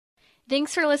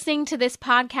Thanks for listening to this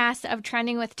podcast of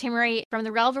Trending with Timmery from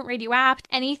the Relevant Radio app.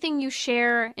 Anything you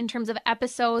share in terms of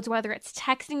episodes, whether it's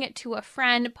texting it to a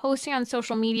friend, posting on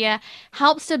social media,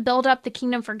 helps to build up the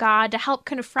kingdom for God, to help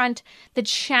confront the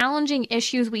challenging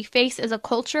issues we face as a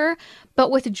culture, but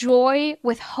with joy,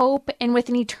 with hope, and with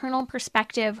an eternal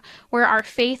perspective where our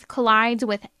faith collides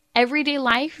with everyday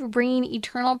life, bringing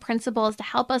eternal principles to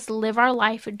help us live our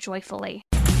life joyfully.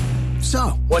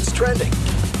 So, what's trending?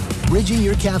 Bridging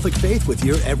your Catholic faith with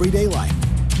your everyday life.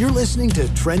 You're listening to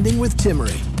Trending with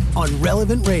Timmery on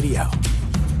Relevant Radio.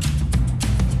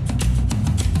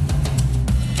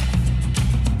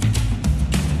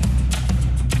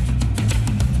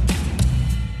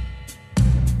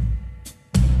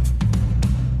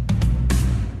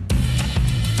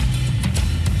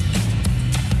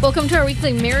 Welcome to our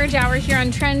weekly marriage hour here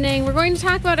on Trending. We're going to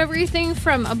talk about everything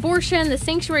from abortion, the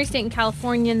sanctuary state in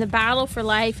California, and the battle for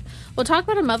life. We'll talk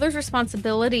about a mother's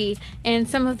responsibility and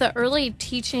some of the early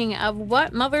teaching of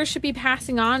what mothers should be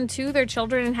passing on to their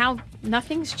children and how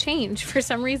nothing's changed. For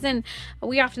some reason,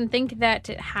 we often think that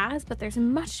it has, but there's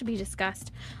much to be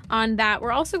discussed on that.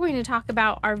 We're also going to talk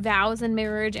about our vows in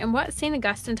marriage and what St.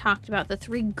 Augustine talked about, the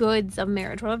three goods of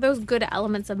marriage. What are those good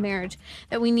elements of marriage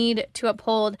that we need to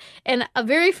uphold? And a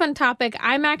very fun topic,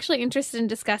 I'm actually interested in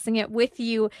discussing it with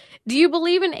you. Do you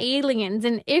believe in aliens?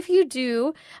 And if you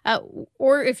do,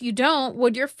 or if you don't,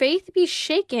 would your faith be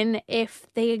shaken if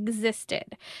they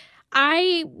existed?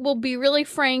 I will be really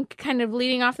frank, kind of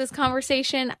leading off this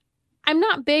conversation. I'm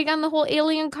not big on the whole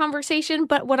alien conversation,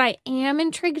 but what I am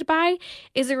intrigued by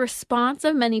is the response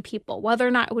of many people, whether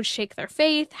or not it would shake their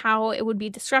faith, how it would be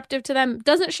disruptive to them. It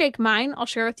doesn't shake mine. I'll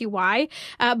share with you why.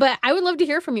 But I would love to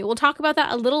hear from you. We'll talk about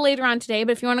that a little later on today,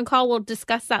 but if you want to call, we'll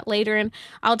discuss that later, and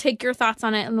I'll take your thoughts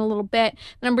on it in a little bit.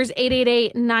 The number is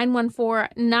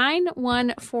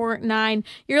 888-914-9149.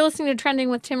 You're listening to Trending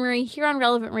with Timmery here on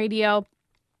Relevant Radio.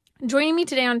 Joining me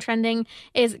today on Trending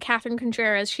is Catherine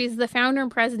Contreras. She's the founder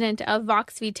and president of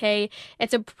Vox Vitae.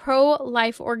 It's a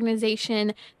pro-life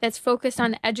organization that's focused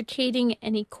on educating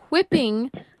and equipping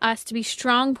us to be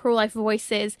strong pro-life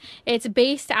voices. It's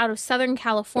based out of Southern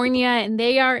California, and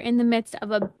they are in the midst of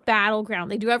a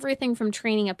battleground. They do everything from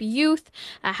training up youth,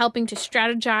 helping to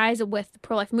strategize with the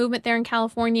pro-life movement there in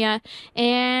California.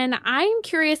 And I'm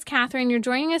curious, Catherine, you're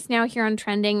joining us now here on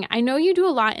Trending. I know you do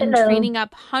a lot in training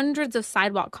up hundreds of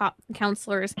sidewalk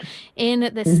counselors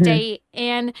in the state,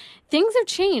 and things have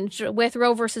changed with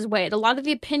Roe versus Wade. A lot of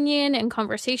the opinion and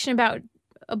conversation about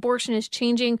abortion is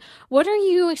changing. What are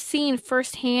you seeing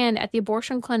firsthand at the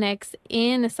abortion clinics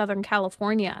in Southern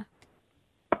California?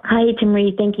 Hi,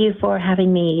 Timmery. Thank you for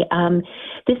having me.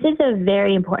 This is a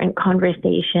very important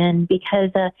conversation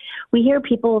because we hear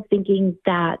people thinking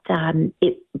that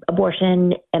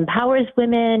abortion empowers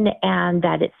women and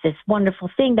that it's this wonderful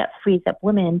thing that frees up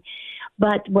women.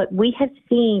 But what we have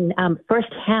seen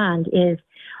firsthand is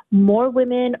more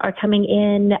women are coming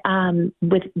in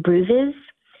with bruises.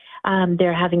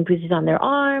 They're having bruises on their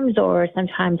arms or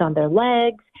sometimes on their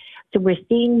legs. So we're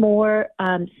seeing more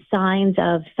signs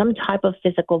of some type of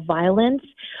physical violence.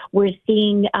 We're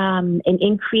seeing an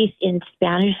increase in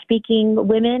Spanish-speaking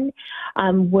women.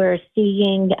 We're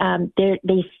seeing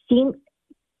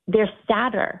they're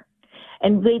sadder.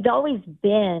 And they've always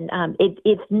been,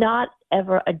 it's not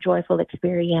ever a joyful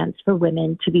experience for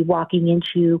women to be walking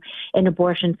into an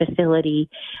abortion facility,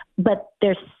 but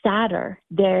they're sadder.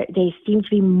 They seem to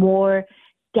be more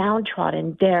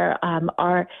downtrodden. They're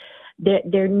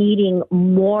needing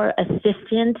more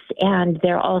assistance, and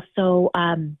they're also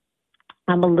a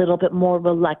little bit more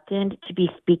reluctant to be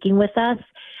speaking with us.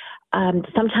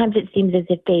 Sometimes it seems as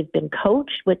if they've been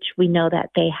coached, which we know that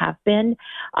they have been,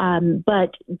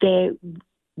 but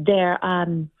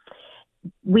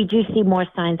we do see more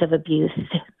signs of abuse.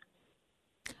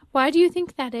 Why do you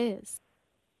think that is?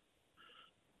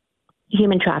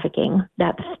 Human trafficking.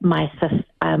 That's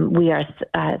we are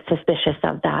suspicious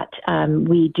of that.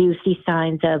 We do see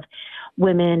signs of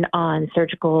women on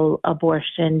surgical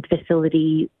abortion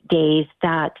facility days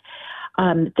that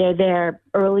they're there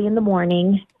early in the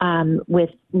morning with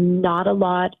not a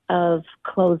lot of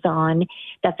clothes on.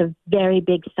 That's a very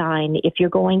big sign. If you're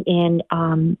going in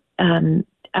on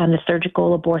the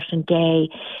surgical abortion day,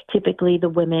 typically the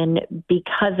women,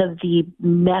 because of the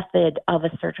method of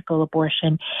a surgical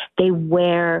abortion, they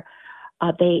wear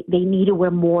they need to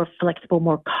wear more flexible,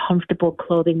 more comfortable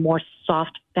clothing, more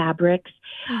soft fabrics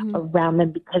around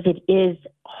them because it is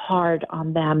hard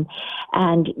on them.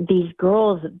 And these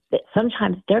girls,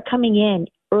 sometimes they're coming in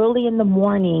early in the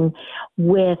morning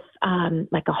with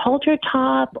like a halter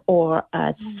top or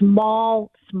a small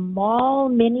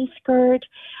mini skirt.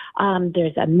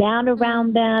 There's a man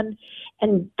around them.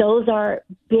 And those are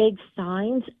big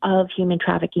signs of human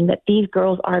trafficking, that these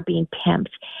girls are being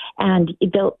pimped. And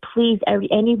please,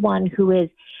 anyone who is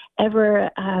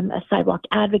ever a sidewalk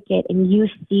advocate and you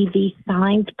see these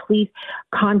signs, please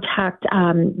contact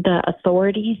the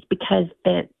authorities, because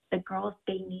the girls,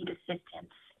 they need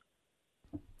assistance.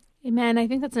 Amen. I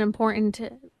think that's an important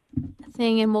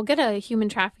thing, and we'll get a human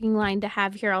trafficking line to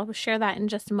have here. I'll share that in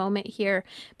just a moment here,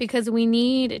 because we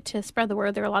need to spread the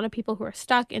word. There are a lot of people who are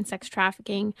stuck in sex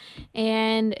trafficking,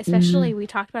 and especially we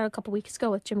talked about it a couple weeks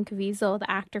ago with Jim Caviezel, the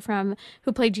actor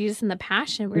who played Jesus in The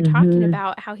Passion. We were talking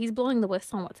about how he's blowing the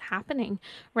whistle on what's happening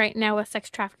right now with sex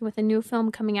trafficking, with a new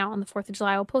film coming out on the 4th of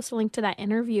July. I'll post a link to that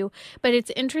interview. But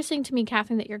it's interesting to me,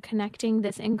 Catherine, that you're connecting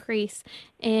this increase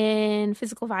in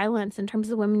physical violence in terms of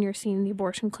the women you're seeing in the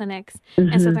abortion clinics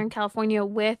in Southern California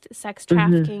with sex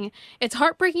trafficking. It's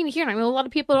heartbreaking to hear. And I mean, a lot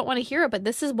of people don't want to hear it, but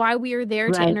this is why we are there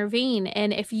to intervene.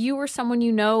 And if you or someone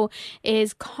you know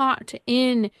is caught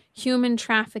in human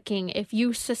trafficking, if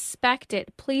you suspect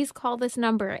it, please call this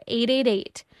number,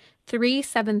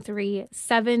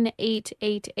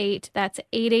 888-373-7888. That's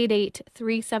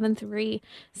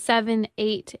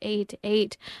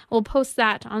 888-373-7888. We'll post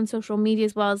that on social media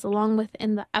as well as along with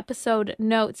in the episode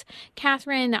notes.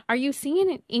 Catherine, are you seeing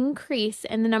an increase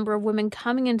in the number of women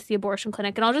coming into the abortion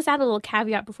clinic? And I'll just add a little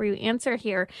caveat before you answer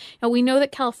here. Now, we know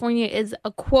that California is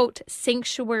a, quote,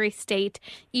 sanctuary state,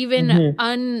 even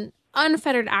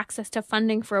unfettered access to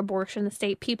funding for abortion in the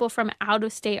state. People from out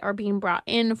of state are being brought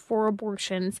in for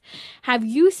abortions. Have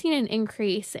you seen an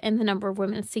increase in the number of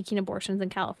women seeking abortions in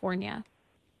California?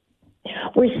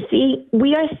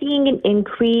 We are seeing an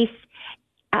increase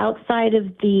outside of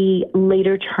the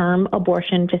later term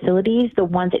abortion facilities, the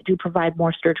ones that do provide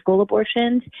more surgical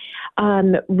abortions.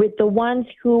 With the ones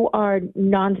who are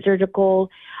non-surgical,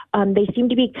 they seem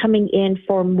to be coming in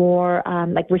for more,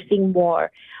 like we're seeing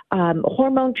more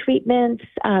hormone treatments,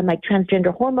 like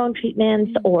transgender hormone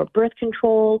treatments or birth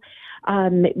control.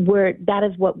 That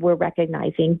is what we're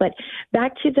recognizing. But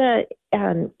back to the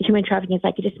human trafficking, if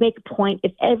I could just make a point,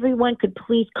 if everyone could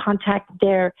please contact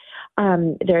their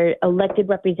elected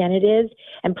representatives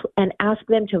and ask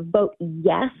them to vote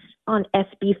yes on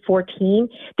SB 14.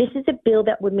 This is a bill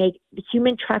that would make the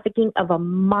human trafficking of a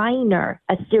minor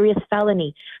a serious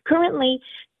felony. Currently,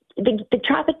 the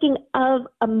trafficking of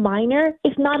a minor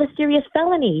is not a serious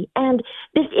felony, and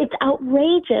it's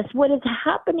outrageous what is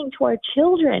happening to our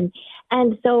children.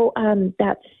 And so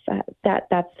that's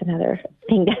another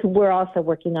thing that we're also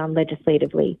working on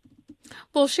legislatively.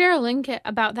 We'll share a link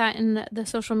about that in the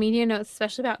social media notes,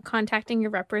 especially about contacting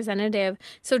your representative.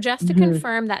 So just to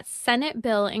confirm, that Senate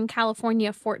bill in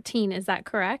California 14, is that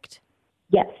correct?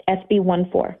 Yes,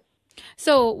 SB 14.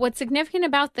 So what's significant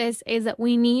about this is that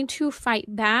we need to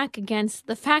fight back against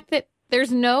the fact that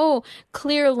there's no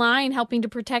clear line helping to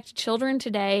protect children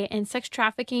today, and sex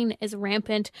trafficking is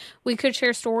rampant. We could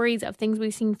share stories of things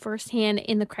we've seen firsthand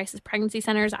in the crisis pregnancy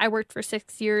centers. I worked for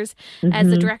 6 years as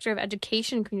the director of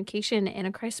education and communication in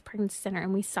a crisis pregnancy center,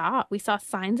 and we saw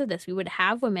signs of this. We would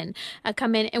have women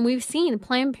come in, and we've seen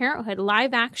Planned Parenthood,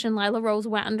 live action. Lila Rose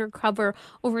went undercover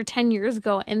over 10 years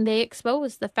ago, and they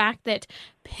exposed the fact that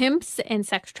pimps and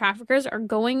sex traffickers are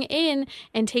going in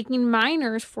and taking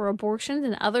minors for abortions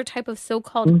and other type of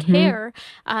so-called care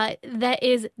that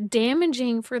is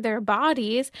damaging for their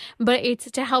bodies, but it's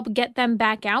to help get them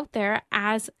back out there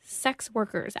as sex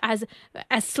workers, as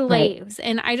slaves. Right.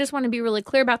 And I just want to be really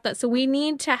clear about that. So we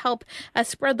need to help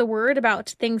spread the word about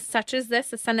things such as this.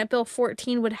 The Senate Bill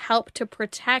 14 would help to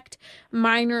protect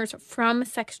minors from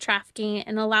sex trafficking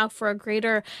and allow for a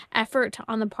greater effort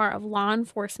on the part of law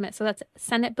enforcement. So that's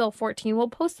Senate Bill 14. We'll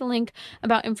post a link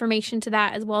about information to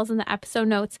that as well as in the episode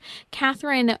notes.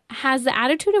 Catherine, has the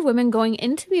attitude of women going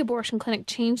into the abortion clinic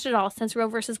changed at all since Roe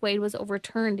versus Wade was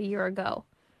overturned a year ago?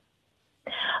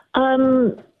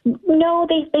 No,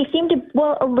 they seem to,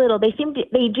 well, a little. They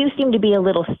do seem to be a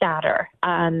little sadder.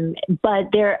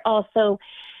 But they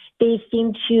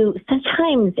seem to,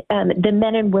 sometimes the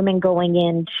men and women going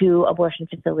into abortion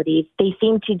facilities, they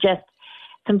seem to just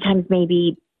sometimes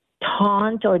maybe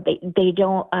taunt, or they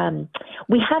don't.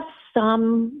 We have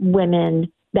some women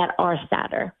that are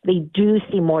sadder. They do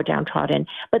seem more downtrodden.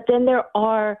 But then there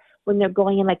are, when they're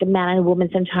going in like a man and a woman,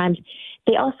 sometimes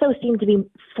they also seem to be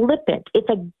flippant. It's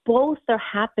like both are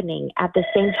happening at the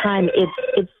same time.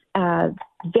 It's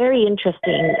very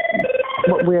interesting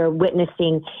what we're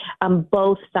witnessing.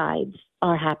 Both sides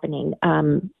are happening.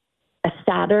 A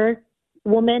sadder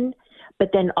woman,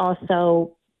 but then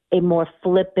also a more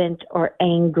flippant or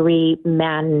angry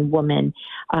man and woman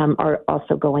are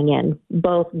also going in.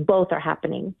 Both are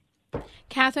happening.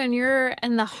 Catherine, you're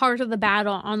in the heart of the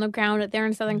battle on the ground there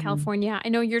in Southern California. I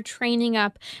know you're training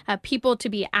up people to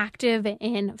be active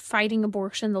in fighting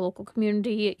abortion, the local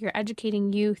community. You're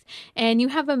educating youth, and you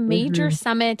have a major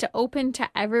summit open to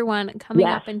everyone coming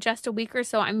up in just a week or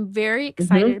so. I'm very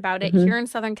excited about it here in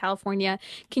Southern California.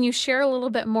 Can you share a little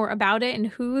bit more about it and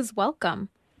who's welcome?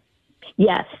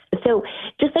 Yes. So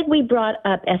just like we brought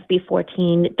up SB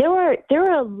 14, there are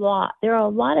a lot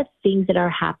of things that are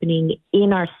happening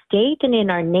in our state and in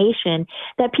our nation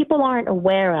that people aren't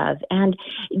aware of. And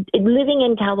living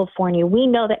in California, we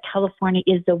know that California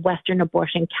is the Western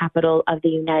abortion capital of the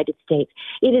United States.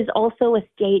 It is also a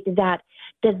state that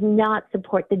does not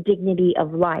support the dignity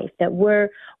of life, that we're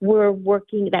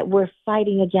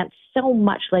fighting against so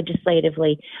much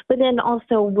legislatively. But then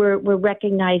also we're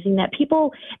recognizing that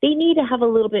people, they need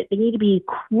to be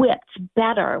equipped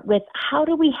better with how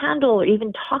do we handle or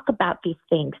even talk about these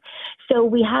things. So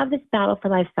we have this Battle for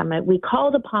Life Summit. We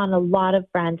called upon a lot of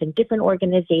friends and different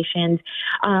organizations,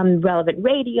 Relevant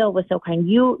Radio was so kind.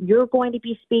 You're going to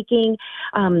be speaking.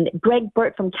 Greg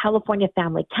Burt from California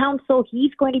Family Council,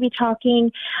 he's going to be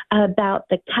talking about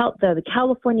the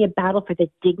California battle for the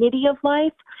dignity of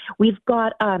life. We've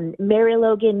got Mary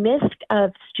Logan Misk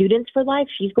of Students for Life.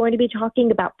 She's going to be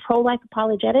talking about pro-life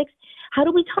apologetics. How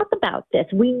do we talk about this?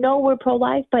 We know we're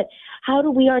pro-life, but how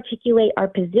do we articulate our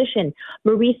position?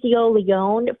 Mauricio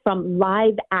Leone from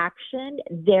Live Action,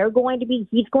 he's going to be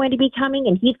coming,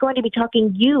 and he's going to be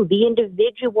talking you, the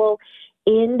individual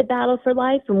in the battle for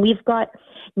life. And we've got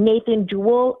Nathan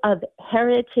Jewell of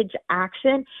Heritage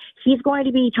Action. He's going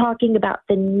to be talking about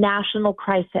the national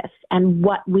crisis and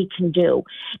what we can do.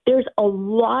 There's a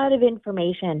lot of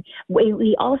information.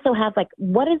 We also have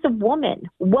what is a woman?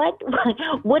 What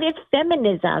is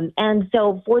feminism? And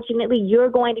so fortunately,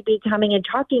 you're going to be coming and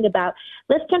talking about,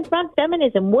 let's confront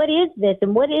feminism. What is this?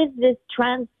 And what is this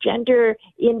transgender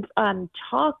in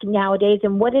talk nowadays?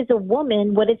 And what is a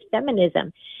woman? What is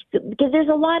feminism? Because there's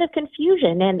a lot of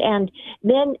confusion. And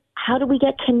then how do we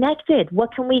get connected?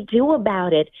 What can we do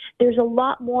about it? There's a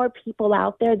lot more people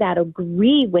out there that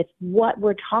agree with what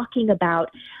we're talking about,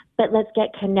 but let's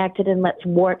get connected and let's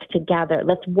work together.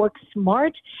 Let's work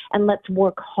smart and let's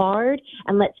work hard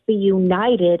and let's be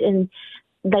united and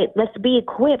let's be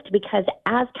equipped, because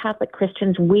as Catholic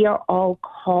Christians, we are all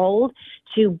called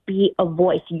to be a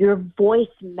voice. Your voice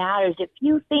matters. If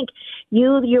you think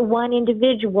you're one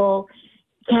individual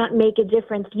can't make a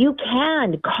difference, you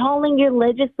can. Calling your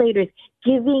legislators,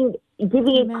 giving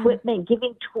equipment,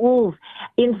 giving tools,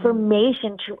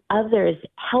 information to others,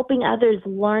 helping others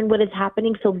learn what is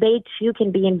happening so they too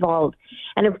can be involved.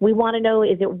 And if we want to know,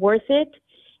 is it worth it?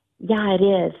 Yeah, it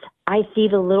is. I see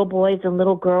the little boys and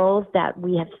little girls that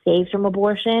we have saved from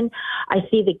abortion. I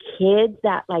see the kids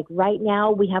that, right now,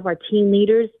 we have our teen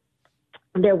leaders.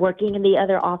 They're working in the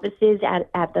other offices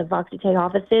at the Vox Vitae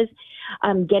offices,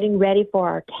 getting ready for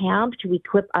our camp to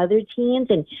equip other teens.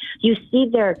 And you see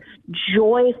their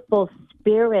joyful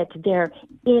spirit, their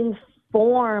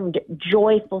informed,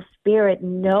 joyful spirit,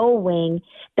 knowing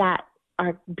that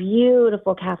our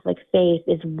beautiful Catholic faith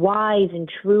is wise and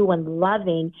true and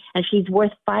loving, and she's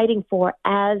worth fighting for,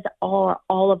 as are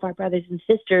all of our brothers and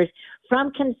sisters,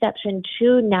 from conception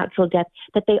to natural death,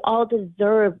 that they all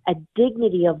deserve a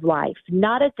dignity of life,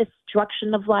 not a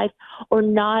destruction of life or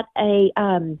not a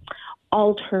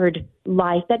altered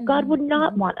life that God would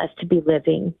not want us to be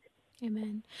living.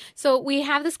 Amen. So we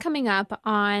have this coming up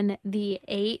on the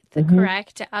 8th,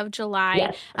 correct, of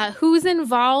July. Yes. Who's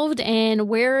involved and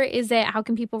where is it? How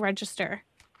can people register?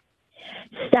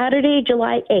 Saturday,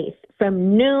 July 8th,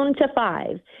 from noon to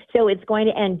 5. So it's going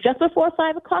to end just before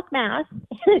 5 o'clock Mass.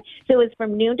 So it's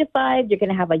from noon to 5. You're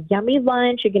going to have a yummy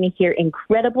lunch. You're going to hear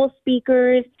incredible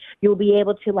speakers. You'll be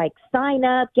able to sign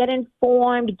up, get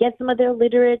informed, get some of their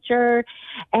literature,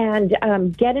 and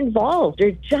get involved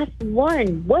or just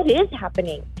learn what is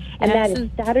happening. And yes, that is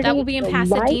Saturday. That will be in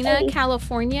Pasadena,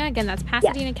 California. Again, that's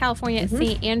Pasadena, California at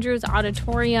St. Andrew's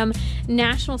Auditorium.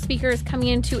 National speakers coming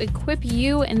in to equip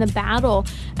you in the battle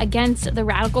against the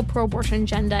radical pro-abortion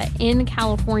agenda in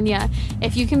California.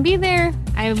 If you can be there,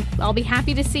 I'll be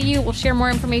happy to see you. We'll share more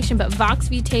information, but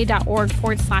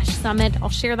voxvitae.org/summit. I'll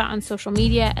share that on social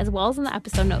media as well as in the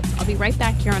episode notes. I'll be right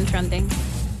back here on Trending.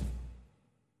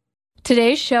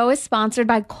 Today's show is sponsored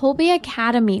by Kolbe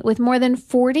Academy. With more than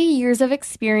 40 years of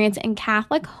experience in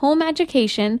Catholic home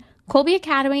education, Kolbe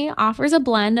Academy offers a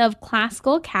blend of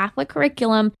classical Catholic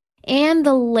curriculum and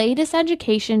the latest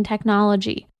education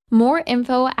technology. More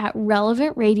info at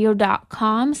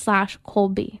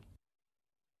relevantradio.com/Kolbe.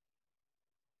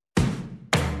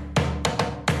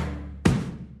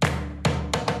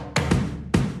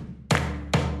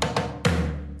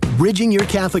 bridging your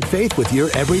Catholic faith with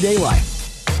your everyday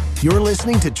life. You're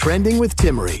listening to Trending with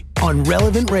Timmery on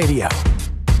Relevant Radio.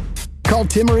 Call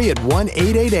Timmery at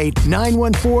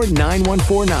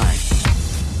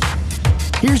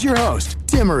 1-888-914-9149. Here's your host,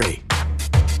 Timmery.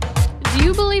 Do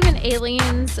you believe in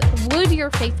aliens? Would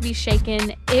your faith be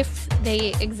shaken if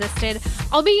they existed?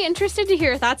 I'll be interested to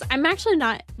hear your thoughts. I'm actually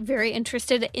not very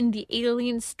interested in the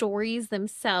alien stories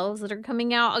themselves that are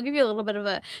coming out. I'll give you a little bit of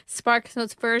a Spark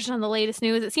Notes version on the latest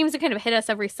news. It seems to kind of hit us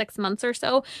every 6 months or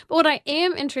so. But what I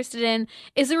am interested in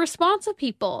is the response of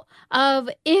people of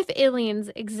if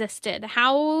aliens existed,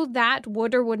 how that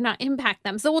would or would not impact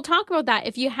them. So we'll talk about that.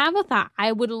 If you have a thought,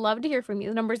 I would love to hear from you.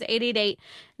 The number is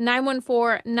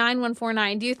 888-914-9149.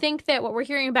 Do you think that what we're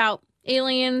hearing about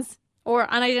aliens or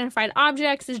unidentified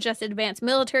objects is just advanced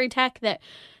military tech that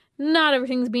not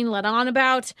everything's being let on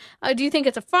about? Do you think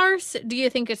it's a farce? Do you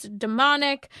think it's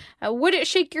demonic? Would it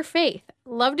shake your faith?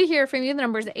 Love to hear from you. The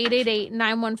number is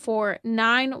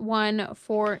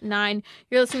 888-914-9149.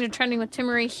 You're listening to Trending with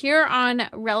Timmery here on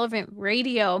Relevant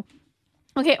Radio.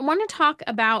 Okay, I want to talk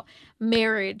about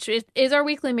marriage. It is our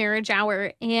weekly marriage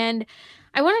hour, and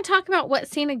I want to talk about what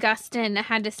St. Augustine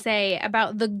had to say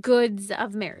about the goods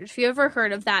of marriage. If you ever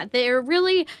heard of that, they're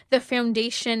really the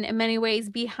foundation in many ways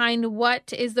behind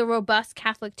what is the robust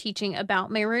Catholic teaching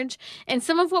about marriage and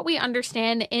some of what we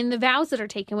understand in the vows that are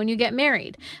taken when you get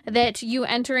married, that you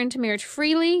enter into marriage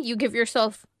freely, you give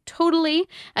yourself totally,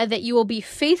 that you will be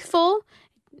faithful,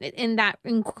 and that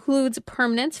includes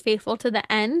permanence, faithful to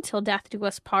the end, till death do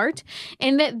us part,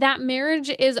 and that marriage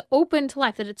is open to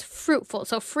life, that it's fruitful.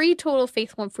 So free, total,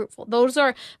 faithful, and fruitful. Those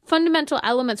are fundamental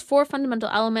elements, 4 fundamental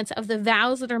elements of the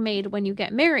vows that are made when you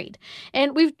get married.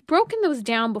 And we've broken those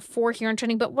down before here on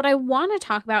Trending, but what I want to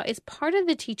talk about is part of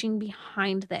the teaching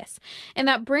behind this. And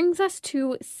that brings us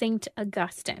to St.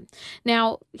 Augustine.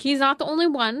 Now, he's not the only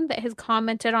one that has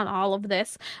commented on all of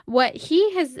this. What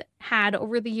he has had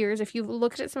over the years, if you've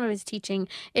looked at some of his teaching,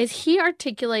 is he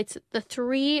articulates the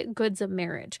 3 goods of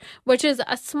marriage, which is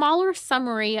a smaller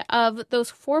summary of those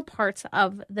 4 parts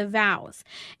of the vows.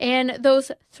 And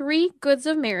those 3 goods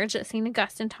of marriage that St.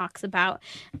 Augustine talks about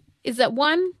is that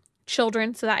 1,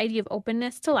 children, so that idea of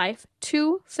openness to life;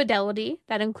 2, fidelity,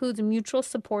 that includes mutual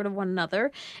support of one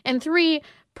another; and 3,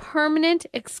 permanent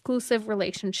exclusive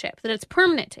relationship, that it's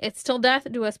permanent, it's till death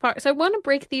do us part. So I want to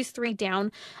break these 3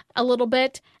 down a little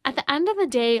bit. At the end of the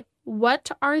day,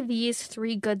 what are these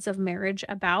 3 goods of marriage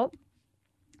about?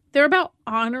 They're about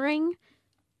honoring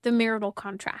the marital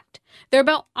contract. They're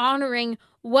about honoring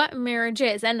what marriage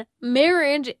is. And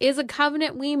marriage is a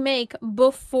covenant we make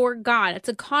before God. It's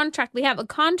a contract we have, a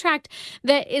contract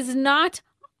that is not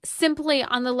simply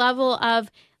on the level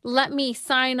of, let me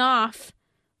sign off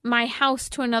my house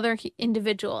to another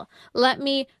individual. Let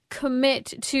me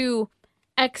commit to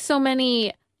X so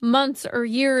many months or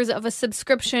years of a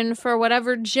subscription for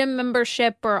whatever gym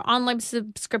membership or online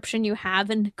subscription you have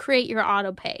and create your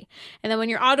auto pay. And then when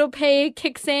your auto pay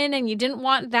kicks in and you didn't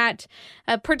want that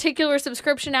particular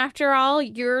subscription after all, a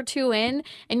year or 2 in,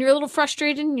 and you're a little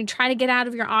frustrated and you try to get out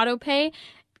of your auto pay,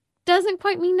 doesn't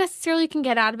quite mean necessarily you can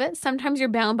get out of it. Sometimes you're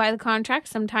bound by the contract.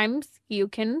 Sometimes you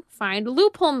can find a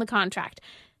loophole in the contract.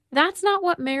 That's not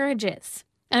what marriage is.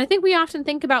 And I think we often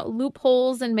think about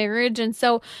loopholes in marriage. And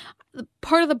so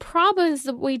part of the problem is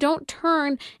that we don't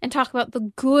turn and talk about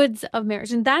the goods of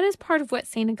marriage. And that is part of what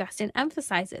St. Augustine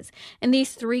emphasizes in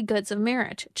these 3 goods of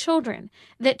marriage. Children,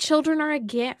 that children are a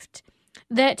gift,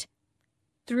 that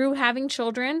through having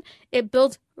children, it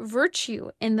builds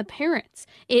virtue in the parents.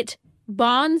 It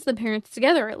bonds the parents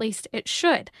together, at least it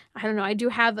should. I don't know, I do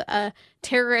have a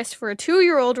terrorist for a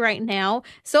 2-year-old right now,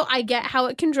 so I get how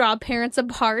it can draw parents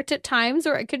apart at times,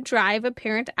 or it could drive a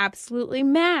parent absolutely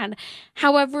mad.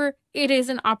 However, it is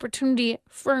an opportunity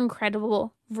for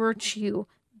incredible virtue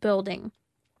building.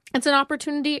 It's an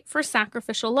opportunity for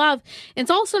sacrificial love.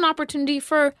 It's also an opportunity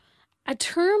for a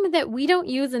term that we don't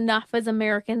use enough as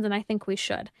Americans, and I think we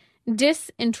should: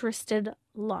 disinterested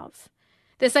love.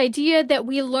 This idea that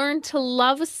we learn to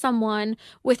love someone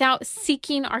without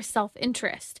seeking our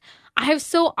self-interest. I have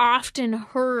so often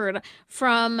heard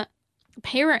from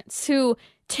parents who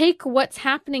take what's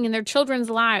happening in their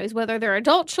children's lives, whether they're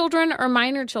adult children or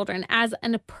minor children, as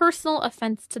a personal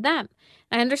offense to them.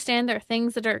 I understand there are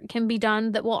things that can be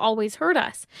done that will always hurt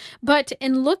us. But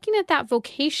in looking at that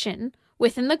vocation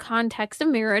within the context of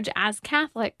marriage as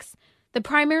Catholics, the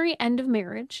primary end of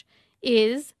marriage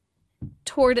is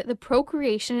toward the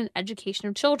procreation and education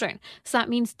of children. So that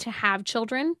means to have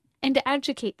children and to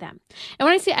educate them. And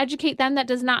when I say educate them, that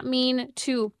does not mean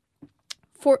to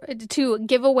to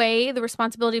give away the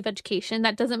responsibility of education.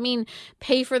 That doesn't mean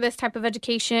pay for this type of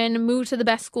education, move to the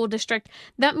best school district.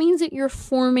 That means that you're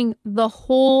forming the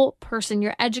whole person.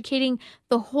 You're educating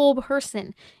the whole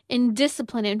person in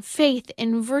discipline, in faith,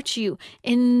 in virtue,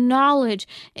 in knowledge,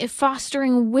 in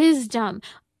fostering wisdom.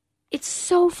 It's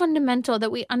so fundamental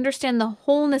that we understand the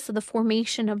wholeness of the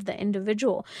formation of the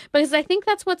individual, because I think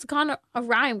that's what's gone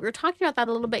awry. We were talking about that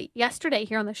a little bit yesterday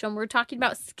here on the show. We were talking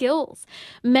about skills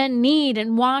men need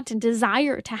and want and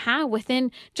desire to have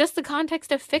within just the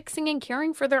context of fixing and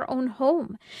caring for their own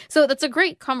home. So that's a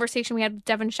great conversation we had with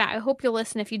Devin Schatt. I hope you'll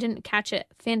listen if you didn't catch it.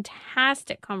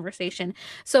 Fantastic conversation.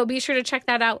 So be sure to check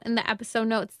that out in the episode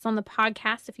notes. It's on the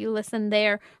podcast if you listen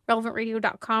there,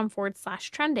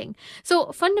 relevantradio.com/trending.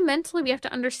 So fundamentally, we have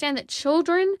to understand that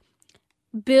children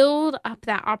build up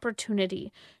that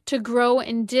opportunity to grow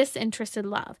in disinterested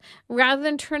love rather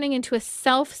than turning into a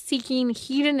self-seeking,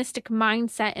 hedonistic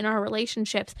mindset in our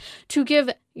relationships. To give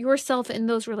yourself in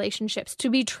those relationships, to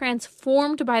be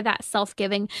transformed by that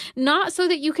self-giving, not so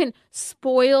that you can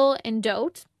spoil and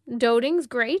dote. Doting's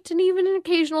great, and even an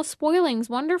occasional spoiling's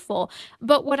wonderful.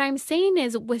 But what I'm saying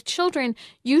is, with children,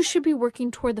 you should be working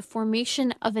toward the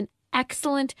formation of an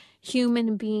excellent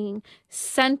human being,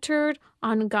 centered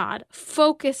on God,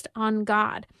 focused on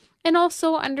God, and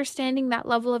also understanding that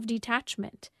level of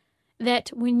detachment,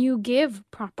 that when you give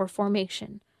proper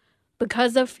formation,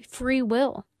 because of free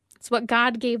will, it's what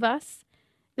God gave us,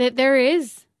 that there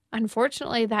is,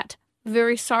 unfortunately, that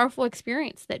very sorrowful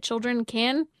experience that children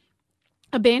can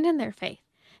abandon their faith,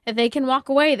 that they can walk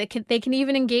away, they can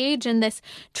even engage in this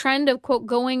trend of, quote,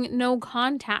 going no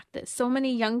contact that so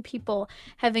many young people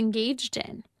have engaged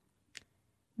in.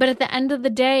 But at the end of the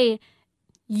day,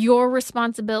 your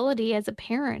responsibility as a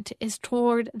parent is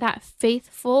toward that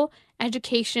faithful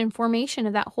education and formation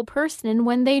of that whole person. And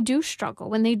when they do struggle,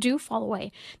 when they do fall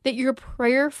away, that you're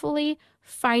prayerfully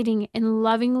fighting and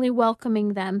lovingly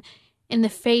welcoming them in the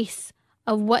face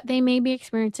of what they may be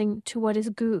experiencing to what is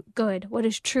good, what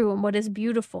is true, and what is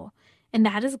beautiful. And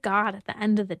that is God at the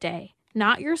end of the day,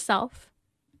 not yourself,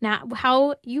 not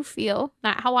how you feel,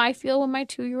 not how I feel when my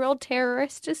 2-year-old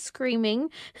terrorist is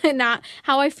screaming, not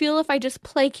how I feel if I just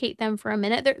placate them for a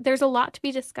minute. There's a lot to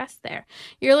be discussed there.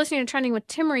 You're listening to Trending with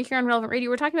Timmery here on Relevant Radio.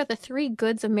 We're talking about the 3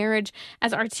 goods of marriage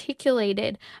as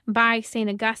articulated by St.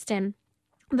 Augustine.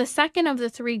 The second of the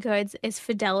 3 goods is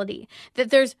fidelity, that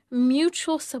there's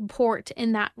mutual support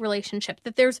in that relationship,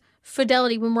 that there's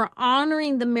fidelity when we're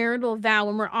honoring the marital vow,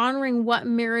 when we're honoring what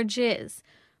marriage is,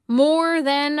 more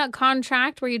than a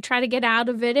contract where you try to get out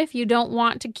of it if you don't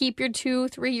want to keep your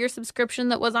 2-3-year subscription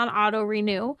that was on auto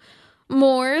renew,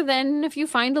 more than if you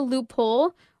find a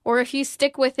loophole or if you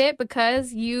stick with it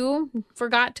because you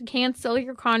forgot to cancel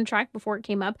your contract before it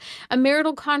came up. A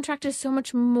marital contract is so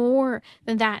much more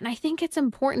than that. And I think it's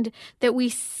important that we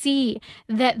see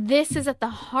that this is at the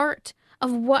heart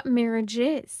of what marriage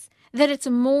is, that it's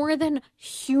more than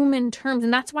human terms.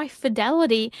 And that's why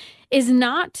fidelity is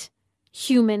not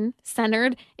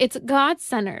human-centered, it's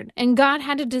God-centered. And God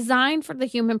had a design for the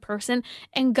human person,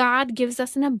 and God gives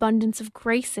us an abundance of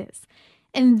graces.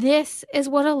 And this is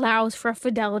what allows for a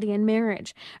fidelity in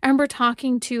marriage. I remember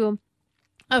talking to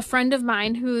a friend of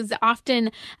mine who's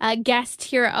often a guest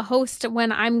here, a host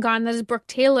when I'm gone, that is Brooke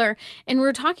Taylor, and we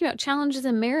were talking about challenges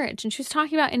in marriage. And she was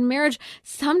talking about in marriage,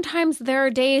 sometimes there are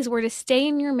days where to stay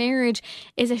in your marriage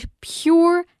is a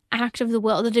pure act of the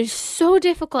will, that is so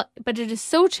difficult, but it is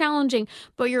so challenging,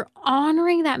 but you're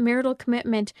honoring that marital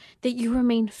commitment, that you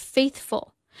remain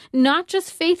faithful. Not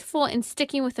just faithful in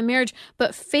sticking with the marriage,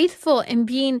 but faithful in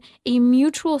being a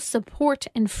mutual support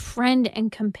and friend and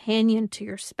companion to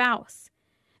your spouse.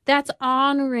 That's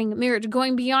honoring marriage,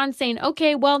 going beyond saying,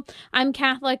 okay, well, I'm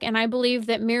Catholic and I believe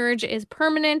that marriage is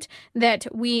permanent, that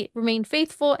we remain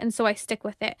faithful, and so I stick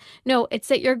with it. No, it's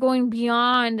that you're going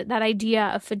beyond that idea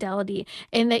of fidelity,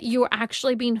 and that you're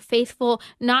actually being faithful,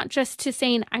 not just to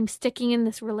saying I'm sticking in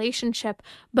this relationship,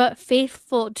 but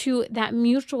faithful to that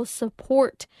mutual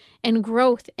support and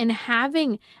growth, and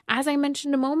having, as I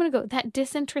mentioned a moment ago, that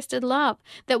disinterested love,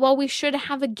 that while we should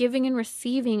have a giving and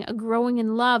receiving, a growing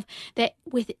in love, that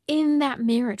within that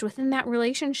marriage, within that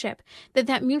relationship,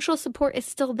 that mutual support is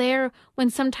still there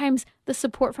when sometimes the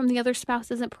support from the other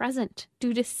spouse isn't present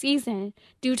due to season,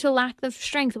 due to lack of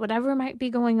strength, whatever might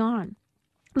be going on.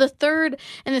 The third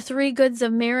and the 3 goods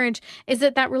of marriage is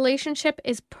that relationship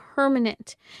is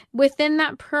permanent. Within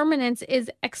that permanence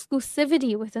is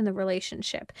exclusivity within the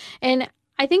relationship. And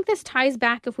I think this ties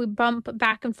back, if we bump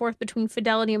back and forth between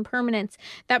fidelity and permanence,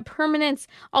 that permanence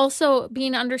also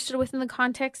being understood within the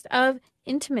context of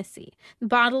intimacy,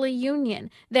 bodily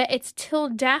union, that it's till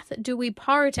death do we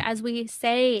part, as we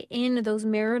say in those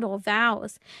marital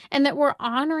vows, and that we're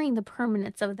honoring the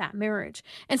permanence of that marriage.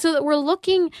 And so that we're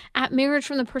looking at marriage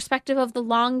from the perspective of the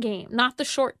long game, not the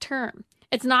short term.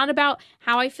 It's not about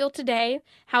how I feel today,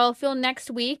 how I'll feel next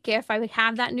week, if I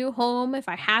have that new home, if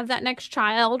I have that next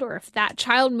child, or if that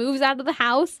child moves out of the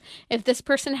house, if this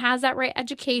person has that right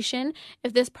education,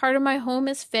 if this part of my home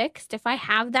is fixed, if I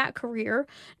have that career.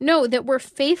 No, that we're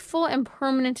faithful and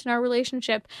permanent in our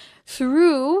relationship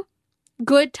through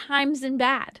good times and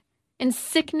bad, in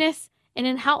sickness and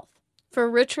in health, for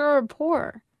richer or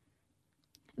poorer.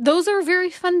 Those are very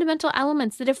fundamental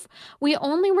elements that if we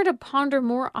only were to ponder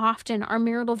more often our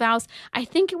marital vows, I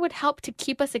think it would help to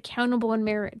keep us accountable in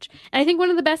marriage. And I think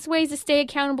one of the best ways to stay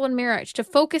accountable in marriage, to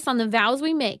focus on the vows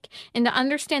we make and to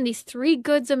understand these three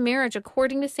goods of marriage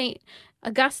according to St.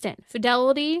 Augustine,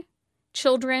 fidelity,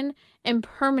 children, and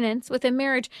permanence within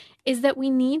marriage, is that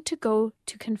we need to go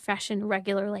to confession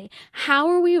regularly. How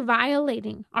are we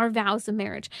violating our vows of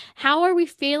marriage? How are we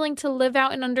failing to live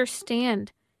out and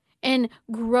understand and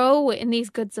grow in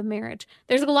these goods of marriage?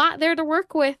 There's a lot there to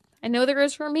work with. I know there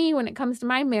is for me when it comes to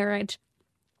my marriage.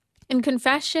 And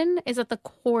confession is at the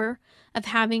core of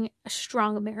having a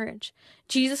strong marriage.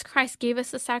 Jesus Christ gave us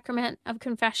the sacrament of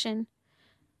confession.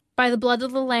 By the blood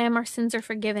of the Lamb, our sins are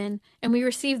forgiven, and we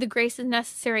receive the graces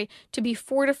necessary to be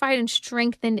fortified and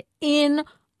strengthened in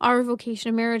our vocation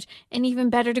of marriage, and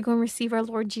even better, to go and receive our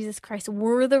Lord Jesus Christ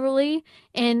worthily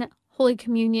in Holy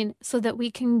Communion, so that we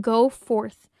can go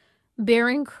forth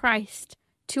bearing Christ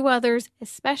to others,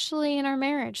 especially in our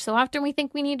marriage. So often we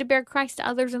think we need to bear Christ to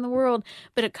others in the world,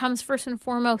 but it comes first and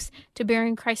foremost to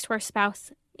bearing Christ to our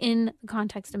spouse in the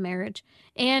context of marriage,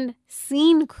 and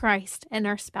seeing Christ in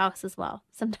our spouse as well.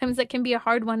 Sometimes that can be a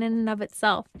hard one in and of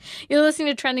itself. You're listening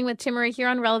to Trending with Timmery here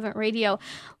on Relevant Radio.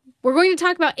 We're going to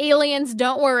talk about aliens.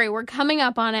 Don't worry, we're coming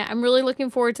up on it. I'm really looking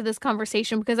forward to this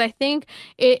conversation because I think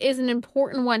it is an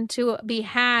important one to be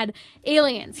had.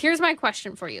 Aliens. Here's my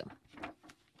question for you.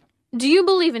 Do you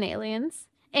believe in aliens?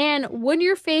 And would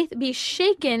your faith be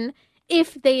shaken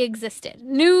if they existed?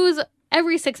 News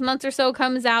every 6 months or so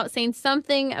comes out saying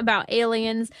something about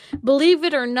aliens. Believe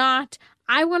it or not,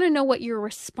 I want to know what your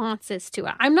response is to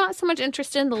it. I'm not so much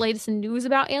interested in the latest news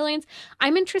about aliens.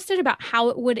 I'm interested about how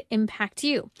it would impact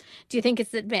you. Do you think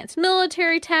it's advanced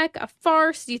military tech, a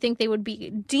farce? Do you think they would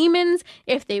be demons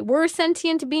if they were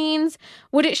sentient beings?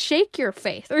 Would it shake your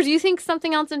faith? Or do you think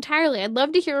something else entirely? I'd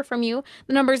love to hear from you.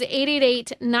 The number is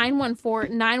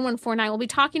 888-914-9149. We'll be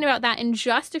talking about that in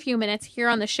just a few minutes here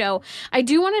on the show. I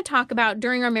do want to talk about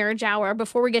during our marriage hour,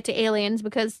 before we get to aliens,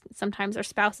 because sometimes our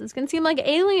spouses can seem like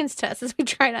aliens to us as we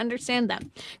try to understand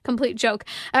them. Complete joke.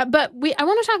 But I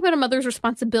want to talk about a mother's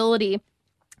responsibility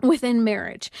within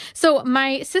marriage. So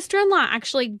my sister-in-law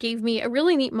actually gave me a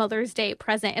really neat Mother's Day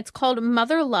present. It's called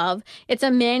Mother Love. It's a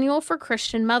manual for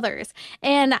Christian mothers.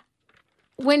 And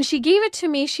when she gave it to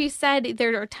me, she said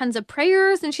there are tons of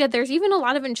prayers, and she said there's even a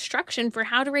lot of instruction for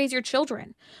how to raise your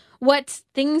children. What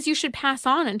things you should pass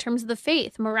on in terms of the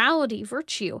faith, morality,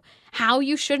 virtue, how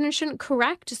you should and shouldn't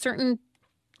correct certain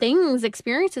things,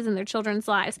 experiences in their children's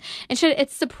lives. And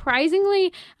it's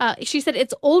surprisingly, she said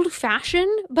it's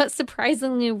old-fashioned, but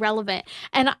surprisingly relevant.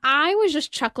 And I was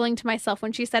just chuckling to myself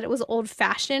when she said it was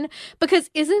old-fashioned, because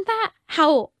isn't that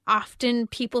how often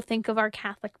people think of our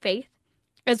Catholic faith?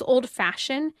 As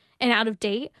old-fashioned and out of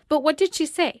date? But what did she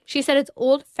say? She said it's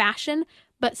old-fashioned,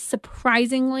 but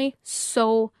surprisingly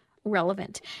so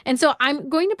relevant. And so I'm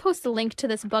going to post a link to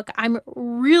this book. I'm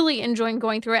really enjoying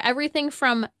going through it. Everything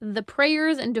from the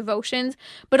prayers and devotions,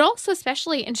 but also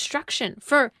especially instruction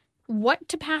for what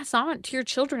to pass on to your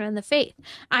children in the faith.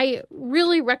 I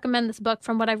really recommend this book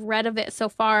from what I've read of it so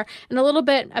far, and a little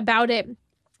bit about it.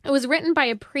 It was written by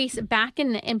a priest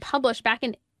and published back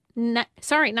in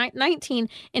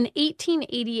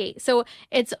 1888. So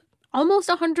it's almost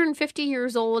 150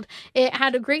 years old. It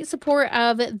had a great support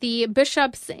of the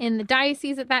bishops in the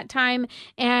diocese at that time,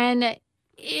 and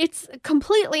it's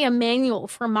completely a manual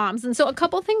for moms. And so a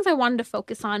couple things I wanted to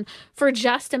focus on for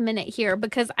just a minute here,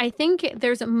 because I think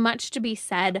there's much to be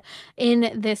said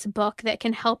in this book that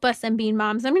can help us in being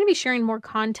moms. I'm going to be sharing more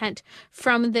content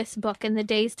from this book in the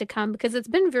days to come, because it's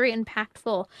been very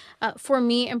impactful for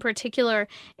me in particular.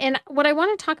 And what I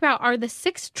want to talk about are the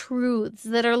 6 truths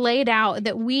that are laid out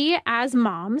that we as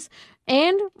moms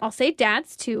And I'll say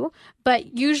dads too,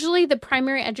 but usually the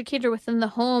primary educator within the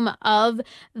home of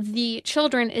the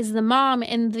children is the mom,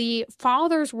 and the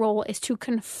father's role is to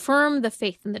confirm the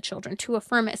faith in the children, to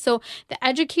affirm it. So the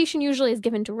education usually is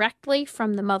given directly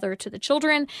from the mother to the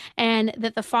children, and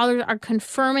that the fathers are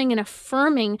confirming and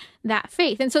affirming that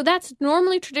faith. And so that's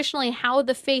normally traditionally how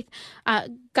the faith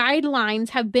guidelines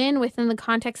have been within the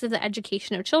context of the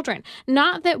education of children.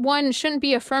 Not that one shouldn't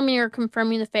be affirming or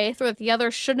confirming the faith, or that the other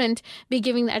shouldn't be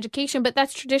giving the education, but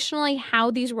that's traditionally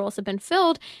how these roles have been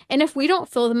filled. And if we don't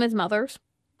fill them as mothers,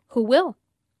 who will?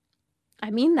 I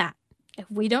mean that.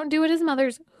 If we don't do it as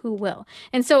mothers, who will?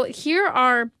 And so here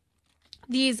are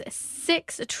these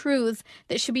 6 truths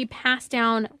that should be passed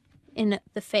down in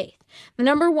the faith. The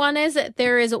number 1 is that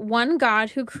there is one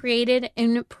God who created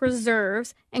and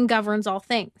preserves and governs all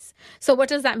things. So what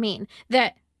does that mean?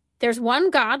 That there's one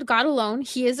God, God alone.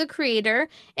 He is a creator,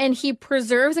 and he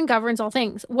preserves and governs all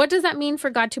things. What does that mean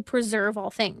for God to preserve all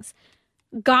things?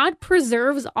 God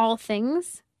preserves all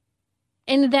things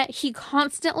in that he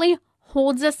constantly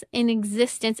holds us in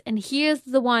existence, and he is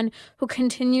the one who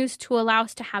continues to allow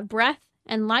us to have breath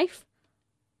and life,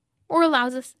 or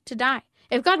allows us to die.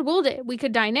 If God willed it, we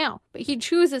could die now, but he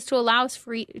chooses to allow us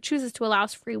free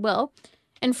will,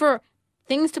 and for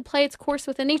things to play its course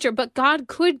within nature. But God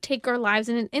could take our lives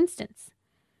in an instance,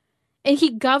 and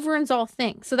he governs all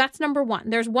things. So that's number 1.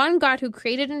 There's one God who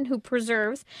created and who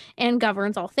preserves and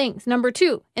governs all things. Number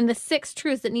 2, in the 6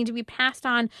 truths that need to be passed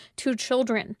on to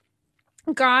children,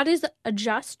 God is a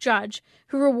just judge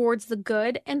who rewards the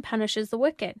good and punishes the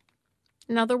wicked.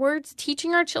 In other words,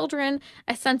 teaching our children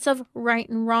a sense of right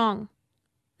and wrong,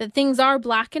 that things are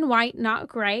black and white, not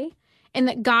gray, and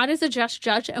that God is a just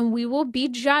judge, and we will be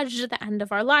judged at the end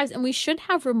of our lives, and we should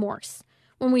have remorse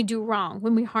when we do wrong,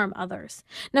 when we harm others.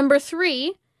 Number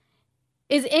 3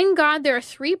 is in God there are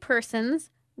 3 persons,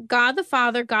 God the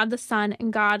Father, God the Son,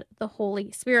 and God the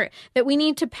Holy Spirit, that we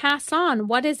need to pass on.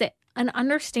 What is it? An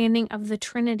understanding of the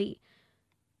Trinity.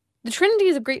 The Trinity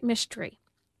is a great mystery.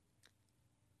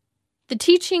 The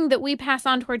teaching that we pass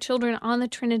on to our children on the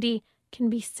Trinity can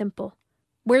be simple.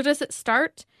 Where does it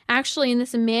start? Actually, in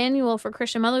this manual for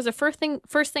Christian mothers, the first thing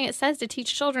it says to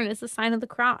teach children is the sign of the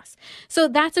cross. So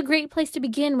that's a great place to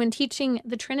begin when teaching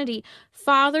the Trinity.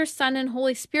 Father, Son, and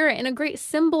Holy Spirit. And a great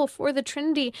symbol for the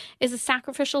Trinity is the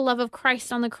sacrificial love of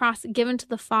Christ on the cross given to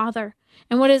the Father.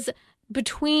 And what is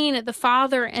between the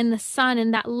Father and the Son,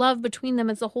 and that love between them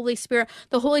is the Holy Spirit.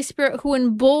 The Holy Spirit who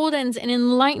emboldens and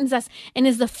enlightens us and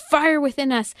is the fire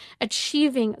within us,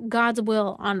 achieving God's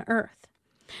will on earth.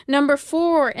 Number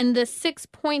 4, in the 6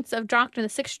 points of doctrine, the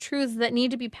 6 truths that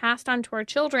need to be passed on to our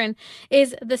children,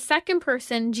 is the second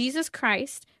person, Jesus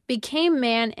Christ, became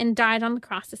man and died on the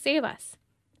cross to save us.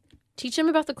 Teach them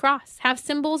about the cross. Have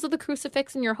symbols of the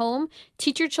crucifix in your home.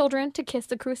 Teach your children to kiss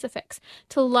the crucifix,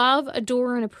 to love,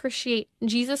 adore, and appreciate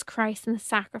Jesus Christ and the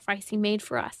sacrifice he made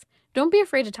for us. Don't be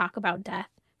afraid to talk about death.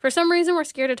 For some reason, we're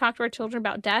scared to talk to our children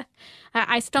about death.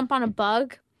 I stump on a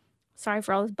bug. Sorry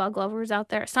for all those bug lovers out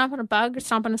there. Stomp on a bug or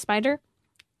stomp on a spider.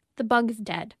 The bug is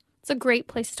dead. It's a great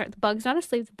place to start. The bug's not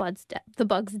asleep. The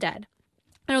bug's dead.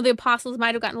 I know the apostles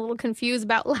might have gotten a little confused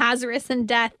about Lazarus and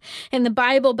death in the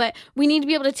Bible, but we need to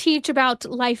be able to teach about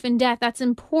life and death. That's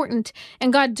important.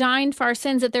 And God died for our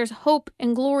sins, that there's hope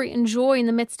and glory and joy in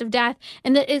the midst of death,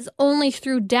 and that it's only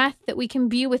through death that we can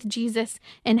be with Jesus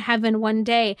in heaven one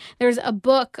day. There's a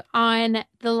book on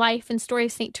the life and story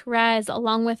of St. Therese,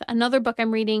 along with another book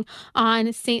I'm reading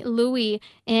on St. Louis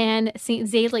and St.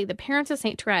 Zélie, the parents of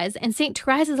St. Therese. And St.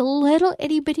 Therese is a little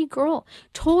itty bitty girl,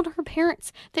 told her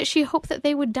parents that she hoped that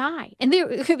they would die. And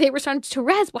they responded,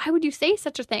 Therese, why would you say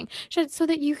such a thing? She said, so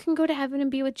that you can go to heaven and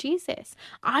be with Jesus.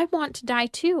 I want to die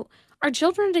too. Our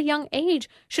children at a young age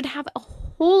should have a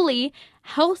holy,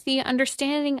 healthy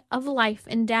understanding of life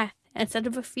and death, instead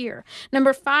of a fear.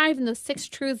 Number 5 in those 6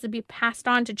 truths to be passed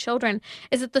on to children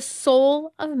is that the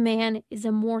soul of man is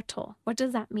immortal. What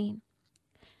does that mean?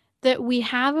 That we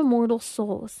have immortal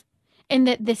souls, and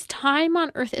that this time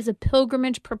on earth is a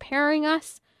pilgrimage preparing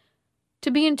us to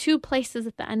be in 2 places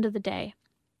at the end of the day,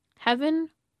 heaven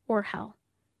or hell.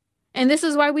 And this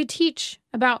is why we teach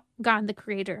about God the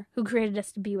Creator, who created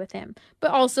us to be with him,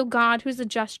 but also God, who's a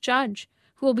just judge,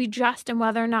 who will be just in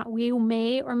whether or not we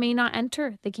may or may not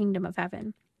enter the kingdom of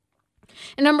heaven.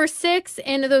 And number 6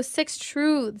 in those 6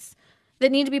 truths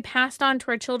that need to be passed on to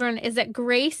our children is that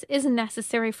grace is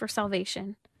necessary for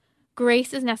salvation.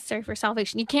 Grace is necessary for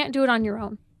salvation. You can't do it on your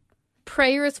own.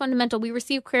 Prayer is fundamental. We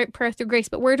receive prayer through grace,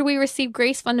 but where do we receive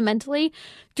grace fundamentally?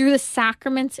 Through the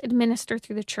sacraments administered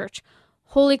through the church.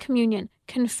 Holy Communion,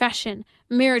 confession,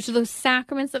 marriage, those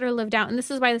sacraments that are lived out. And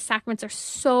this is why the sacraments are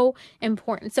so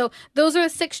important. So those are the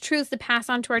 6 truths to pass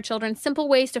on to our children, simple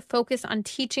ways to focus on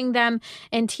teaching them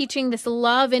and teaching this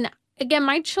love. And again,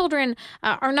 my children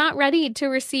are not ready to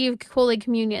receive Holy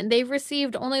Communion. They've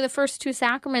received only the first 2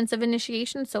 sacraments of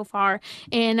initiation so far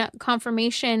in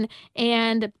confirmation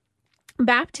and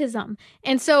baptism.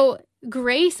 And so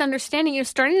grace, understanding,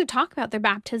 starting to talk about their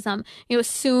baptism,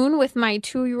 soon with my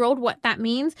 2-year-old, what that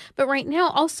means. But right now,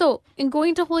 also in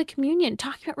going to Holy Communion,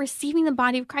 talking about receiving the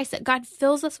body of Christ, that God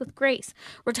fills us with grace.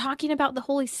 We're talking about the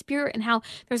Holy Spirit and how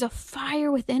there's a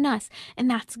fire within us, and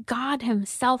that's God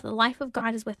himself. The life of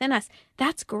God is within us.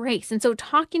 That's grace. And so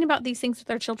talking about these things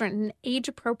with our children in an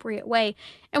age-appropriate way.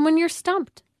 And when you're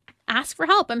stumped, ask for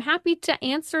help. I'm happy to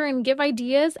answer and give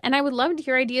ideas, and I would love to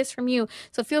hear ideas from you.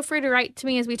 So feel free to write to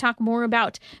me as we talk more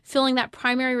about filling that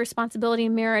primary responsibility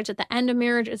in marriage. At the end of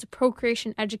marriage is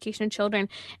procreation, education of children.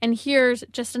 And here's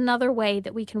just another way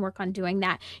that we can work on doing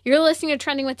that. You're listening to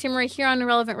Trending with Timmerie here on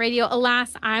Irrelevant Radio.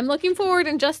 Alas, I'm looking forward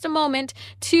in just a moment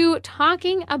to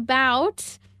talking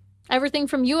about everything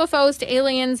from UFOs to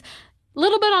aliens. A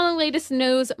little bit on the latest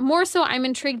news. More so, I'm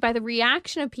intrigued by the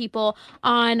reaction of people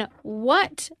on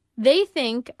what they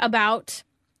think about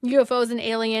UFOs and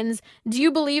aliens. Do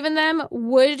you believe in them?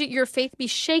 Would your faith be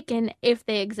shaken if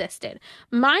they existed?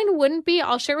 Mine wouldn't be.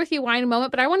 I'll share with you why in a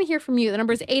moment, but I want to hear from you. The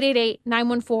number is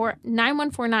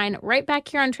 888-914-9149. Right back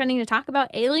here on Trending to talk about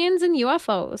aliens and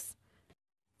UFOs.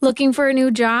 Looking for a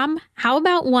new job? How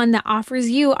about one that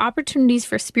offers you opportunities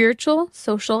for spiritual,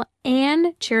 social,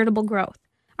 and charitable growth?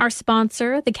 Our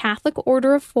sponsor, the Catholic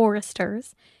Order of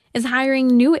Foresters, is hiring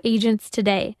new agents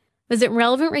today. Visit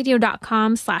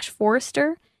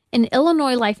relevantradio.com/Forester, an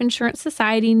Illinois Life Insurance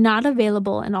Society not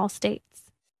available in all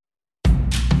states.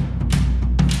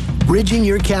 Bridging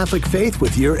your Catholic faith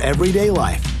with your everyday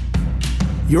life.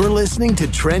 You're listening to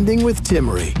Trending with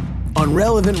Timmerie on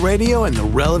Relevant Radio and the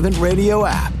Relevant Radio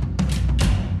app.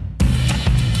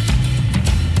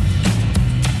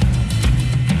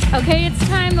 Okay, it's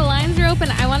time. The lines are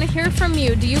open. I want to hear from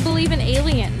you. Do you believe in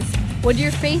aliens? Would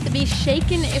your faith be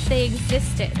shaken if they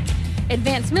existed?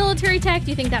 Advanced military tech? Do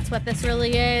you think that's what this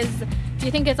really is? Do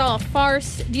you think it's all a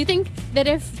farce? Do you think that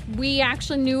if we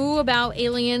actually knew about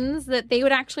aliens, that they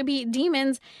would actually be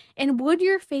demons? And would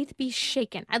your faith be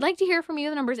shaken? I'd like to hear from you.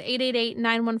 The number is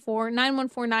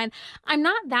 888-914-9149. I'm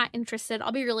not that interested,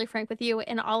 I'll be really frank with you,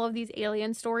 in all of these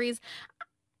alien stories.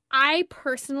 I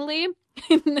personally,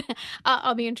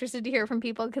 I'll be interested to hear from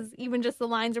people, because even just the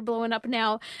lines are blowing up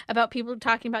now about people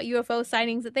talking about UFO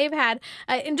sightings that they've had.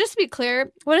 And just to be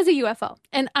clear, what is a UFO?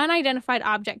 An unidentified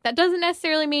object. That doesn't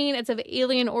necessarily mean it's of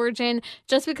alien origin.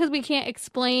 Just because we can't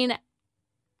explain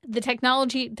the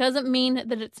technology doesn't mean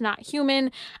that it's not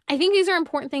human. I think these are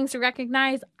important things to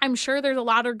recognize. I'm sure there's a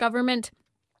lot of government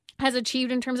has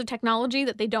achieved in terms of technology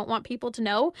that they don't want people to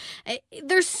know.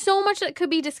 There's so much that could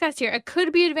be discussed here. It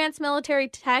could be advanced military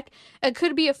tech. It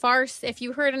could be a farce. If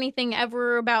you heard anything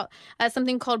ever about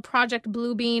something called Project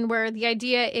Bluebeam, where the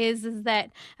idea is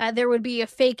that there would be a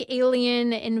fake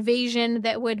alien invasion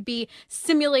that would be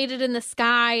simulated in the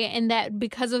sky, and that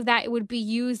because of that, it would be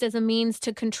used as a means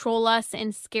to control us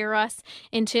and scare us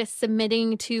into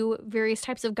submitting to various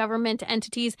types of government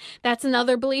entities. That's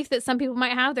another belief that some people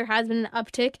might have. There has been an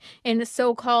uptick in the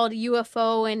so-called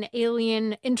UFO and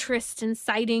alien interest and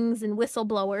sightings and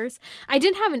whistleblowers. I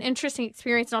did have an interesting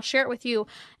experience, and I'll share it with you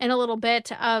in a little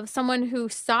bit, of someone who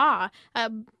saw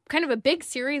kind of a big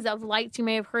series of lights you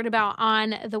may have heard about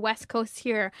on the West Coast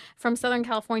here from Southern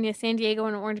California, San Diego,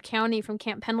 and Orange County from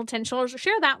Camp Pendleton. She'll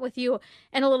share that with you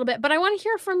in a little bit, but I want to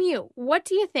hear from you. What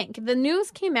do you think? The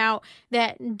news came out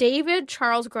that David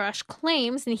Charles Grush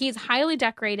claims, and he's highly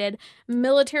decorated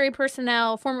military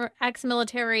personnel, former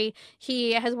ex-military.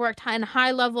 He has worked in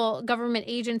high-level government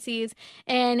agencies,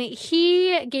 and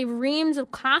he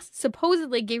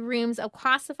supposedly gave reams of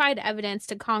classified evidence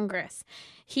to Congress.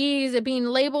 He's being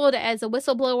labeled as a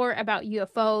whistleblower about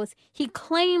UFOs. He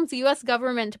claims a U.S.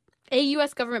 government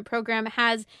program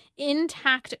has an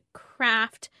intact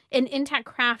craft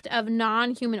of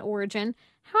non-human origin.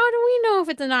 How do we know if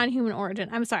it's a non-human origin?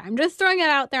 I'm sorry, I'm just throwing it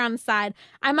out there on the side.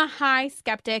 I'm a high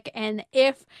skeptic, and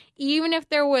even if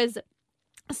there was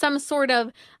some sort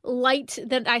of light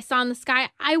that I saw in the sky,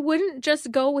 I wouldn't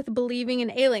just go with believing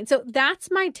in aliens. So that's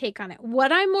my take on it.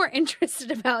 What I'm more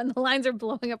interested about, and the lines are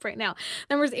blowing up right now,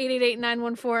 number's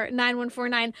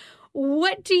 888-914-9149.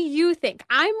 What do you think?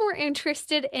 I'm more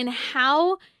interested in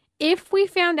how if we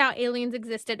found out aliens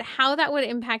existed, how that would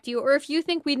impact you, or if you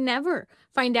think we'd never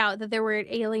find out that there were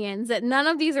aliens, that none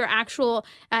of these are actual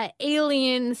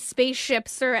alien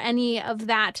spaceships or any of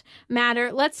that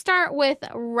matter. Let's start with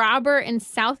Robert in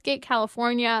Southgate,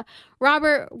 California.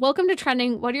 Robert, welcome to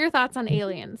Trending. What are your thoughts on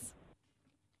aliens?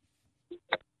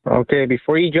 Okay,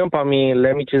 before you jump on me,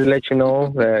 let me just let you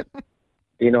know that,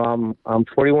 I'm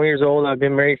 41 years old. I've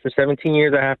been married for 17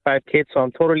 years. I have 5 kids, so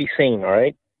I'm totally sane, all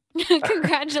right?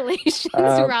 Congratulations,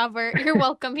 Robert. You're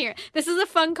welcome here. This is a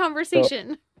fun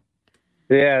conversation.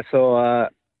 So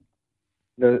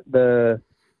the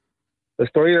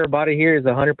story about it here is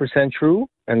 100% true,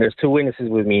 and there's 2 witnesses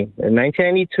with me. In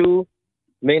 1992,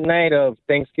 midnight of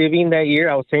Thanksgiving that year,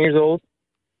 I was 10 years old.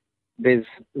 We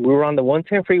were on the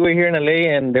 110 freeway here in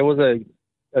LA, and there was a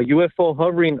UFO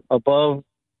hovering above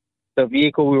the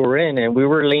vehicle we were in, and we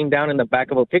were laying down in the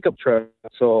back of a pickup truck.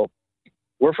 So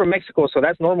we're from Mexico, so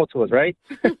that's normal to us, right?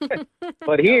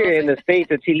 But here in the States,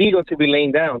 it's illegal to be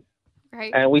laying down.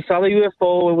 Right. And we saw the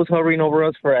UFO. It was hovering over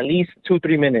us for at least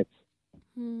 2-3 minutes.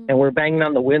 And we're banging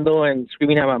on the window and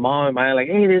screaming at my mom and my aunt, like,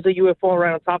 hey, there's a UFO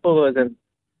right on top of us.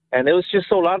 And it was just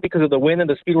so loud because of the wind and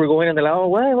the speed we're going. And they're like, oh,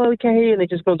 well, we can't hear you. And they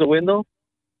just close the window.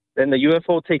 Then the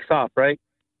UFO takes off, right?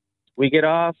 We get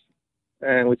off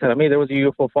and we tell them, hey, there was a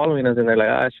UFO following us. And they're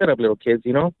like, shut up, little kids,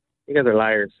 you guys are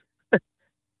liars.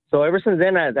 So ever since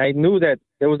then, I knew that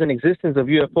there was an existence of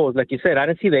UFOs. Like you said, I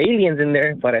didn't see the aliens in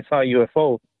there, but I saw a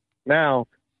UFO. Now,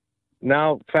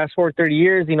 fast forward 30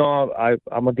 years,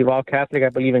 I'm a devout Catholic. I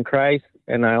believe in Christ,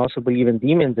 and I also believe in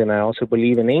demons, and I also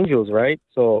believe in angels, right?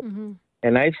 So,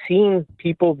 and I've seen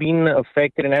people being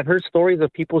affected, and I've heard stories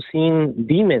of people seeing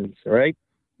demons, right?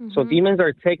 So demons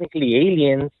are technically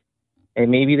aliens,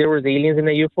 and maybe there was aliens in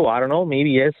the UFO. I don't know,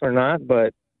 maybe yes or not,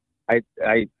 but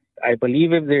I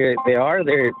believe if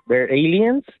they're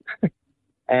aliens,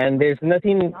 and there's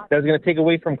nothing that's going to take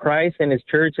away from Christ and His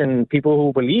church and people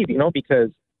who believe, because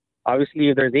obviously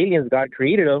if there's aliens, God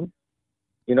created them,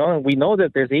 and we know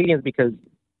that there's aliens because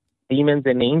demons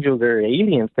and angels are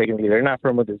aliens technically. They're not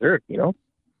from this earth,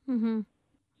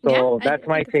 So that's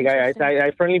my take.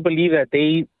 I firmly believe that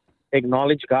they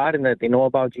acknowledge God and that they know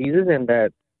about Jesus and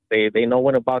that they know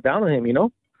when to bow down to Him,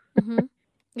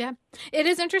 Yeah, it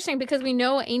is interesting because we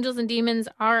know angels and demons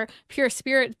are pure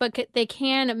spirits, but they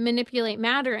can manipulate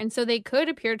matter. And so they could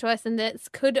appear to us, and this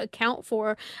could account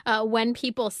for when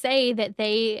people say that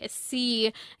they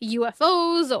see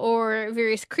UFOs or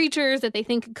various creatures that they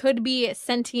think could be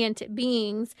sentient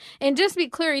beings. And just to be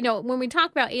clear, when we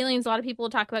talk about aliens, a lot of people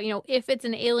talk about, if it's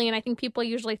an alien, I think people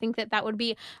usually think that that would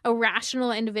be a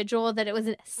rational individual, that it was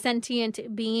a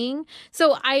sentient being.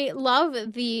 So I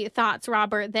love the thoughts,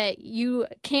 Robert, that you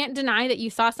can't deny that you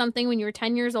saw something when you were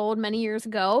 10 years old many years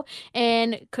ago.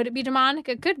 And could it be demonic?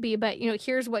 It could be, but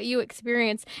here's what you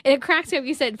experienced. And it cracks me up.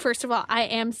 You said, first of all, I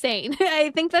am sane.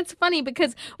 I think that's funny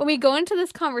because when we go into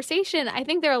this conversation, I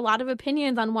think there are a lot of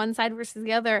opinions on one side versus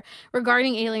the other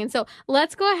regarding aliens. So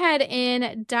let's go ahead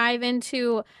and dive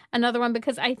into another one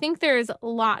because I think there's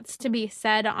lots to be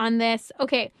said on this.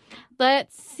 Okay,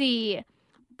 let's see.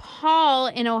 Paul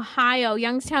in Ohio,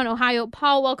 Youngstown, Ohio.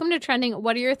 Paul, welcome to Trending.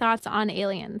 What are your thoughts on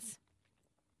aliens?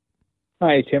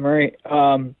 Hi, Timmery.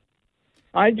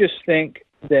 I just think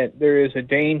that there is a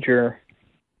danger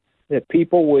that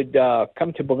people would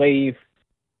come to believe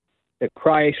that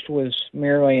Christ was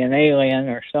merely an alien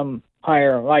or some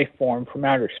higher life form from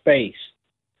outer space,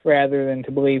 rather than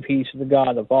to believe he's the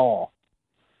God of all.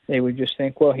 They would just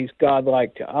think, well, he's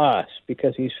godlike to us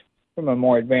because he's from a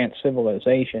more advanced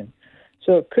civilization.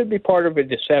 So it could be part of a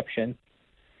deception.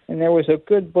 And there was a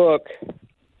good book.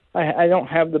 I don't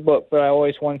have the book, but I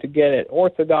always wanted to get it.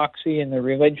 Orthodoxy and the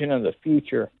Religion of the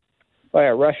Future by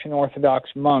a Russian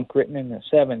Orthodox monk written in the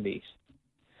 70s.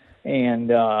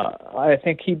 And I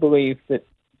think he believed that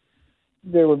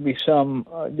there would be some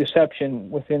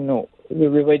deception within the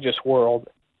religious world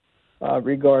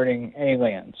regarding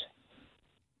aliens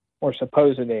or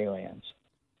supposed aliens.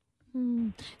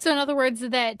 So in other words,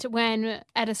 that when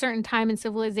at a certain time in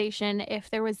civilization, if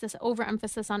there was this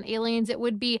overemphasis on aliens, it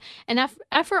would be an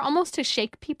effort almost to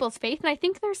shake people's faith. And I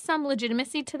think there's some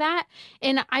legitimacy to that.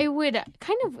 And I would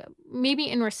kind of, maybe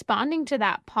in responding to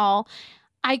that, Paul,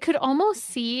 I could almost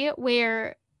see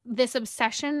where this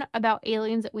obsession about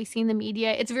aliens that we see in the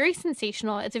media, it's very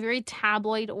sensational. It's a very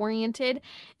tabloid oriented,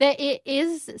 that it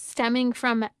is stemming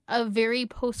from a very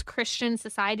post-Christian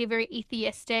society, very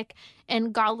atheistic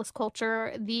and godless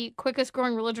culture. The quickest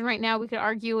growing religion right now, we could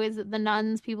argue, is the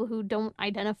nuns, people who don't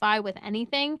identify with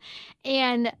anything.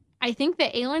 And I think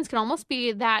that aliens can almost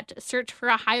be that search for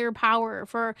a higher power,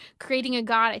 for creating a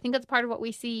God. I think that's part of what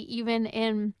we see even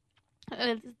in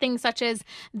things such as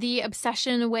the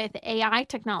obsession with AI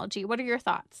technology. What are your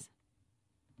thoughts?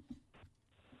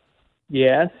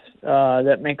 Yes,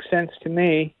 that makes sense to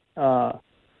me. The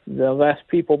less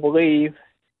people believe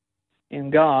in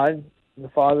God, the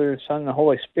Father, the Son, and the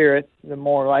Holy Spirit, the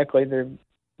more likely they're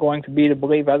going to be to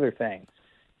believe other things.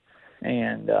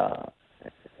 And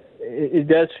it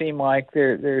does seem like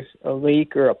there's a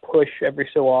leak or a push every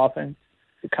so often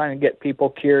to kind of get people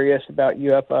curious about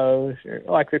UFOs, or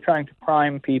like they're trying to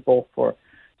prime people for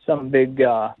some big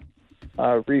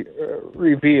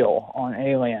reveal on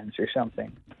aliens or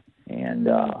something. And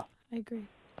I agree.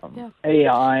 Yeah.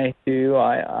 AI too.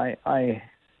 I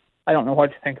don't know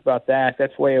what to think about that.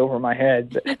 That's way over my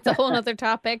head. But it's a whole other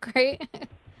topic, right?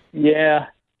 Yeah,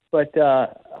 but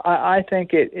I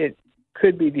think it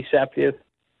could be deceptive.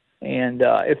 And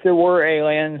if there were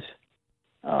aliens,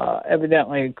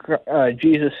 evidently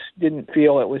Jesus didn't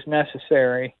feel it was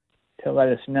necessary to let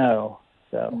us know.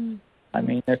 So, I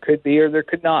mean, there could be or there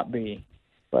could not be.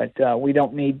 But we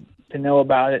don't need to know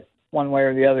about it one way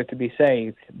or the other to be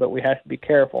saved. But we have to be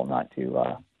careful not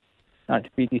to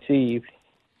be deceived.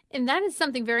 And that is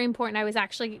something very important I was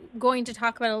actually going to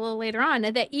talk about a little later on,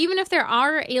 that even if there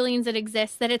are aliens that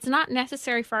exist, that it's not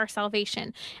necessary for our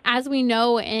salvation. As we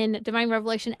know in divine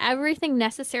revelation, everything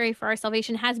necessary for our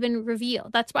salvation has been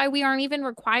revealed. That's why we aren't even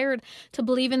required to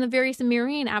believe in the various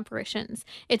Marian apparitions.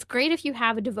 It's great if you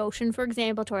have a devotion, for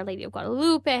example, to Our Lady of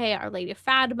Guadalupe, Our Lady of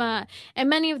Fatima, and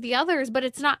many of the others, but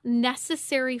it's not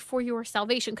necessary for your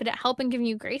salvation. Could it help in giving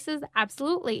you graces?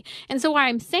 Absolutely. And so why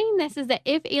I'm saying this is that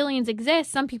if aliens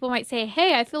exist, some people might say,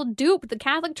 hey, I feel duped. The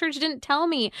Catholic Church didn't tell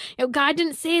me. God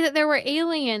didn't say that there were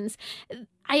aliens.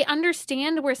 I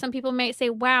understand where some people might say,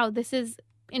 wow, this is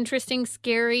interesting,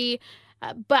 scary,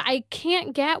 but I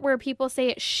can't get where people say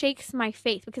it shakes my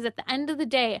faith, because at the end of the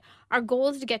day, our goal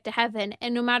is to get to heaven.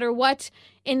 And no matter what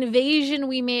invasion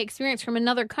we may experience from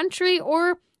another country,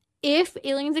 or if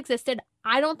aliens existed,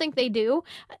 I don't think they do,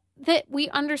 that we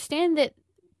understand that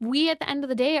we, at the end of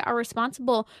the day, are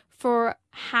responsible for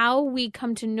how we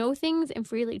come to know things and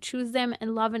freely choose them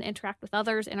and love and interact with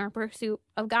others in our pursuit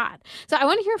of God. So I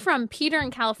want to hear from Peter in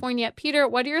California. Peter,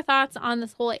 what are your thoughts on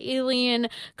this whole alien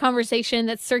conversation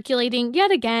that's circulating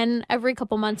yet again? Every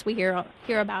couple months we hear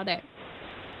about it.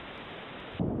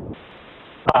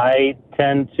 I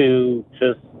tend to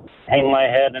just hang my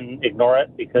head and ignore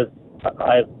it, because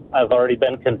I've already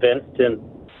been convinced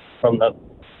from the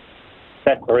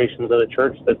declarations of the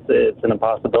church that it's an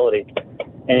impossibility.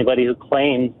 Anybody who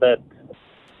claims that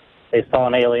they saw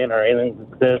an alien or aliens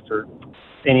exist or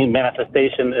any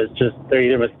manifestation is just, they're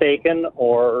either mistaken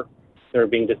or they're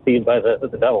being deceived by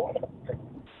the devil.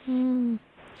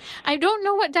 I don't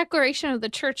know what declaration of the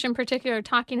church in particular are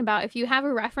talking about. If you have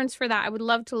a reference for that, I would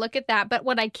love to look at that. But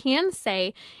what I can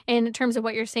say in terms of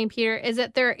what you're saying, Peter, is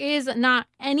that there is not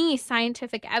any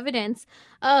scientific evidence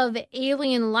of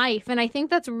alien life. And I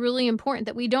think that's really important,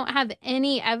 that we don't have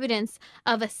any evidence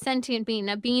of a sentient being,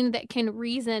 a being that can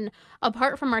reason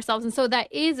apart from ourselves. And so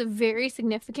that is very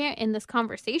significant in this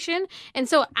conversation. And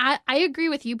so I agree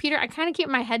with you, Peter. I kind of keep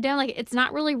my head down, like it's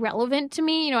not really relevant to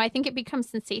me. I think it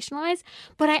becomes sensationalized.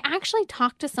 But I actually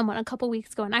talked to someone a couple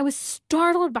weeks ago, and I was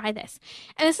startled by this.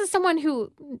 And this is someone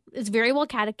who is very well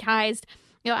catechized,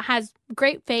 has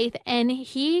great faith. And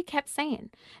he kept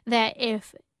saying that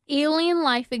if alien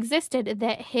life existed,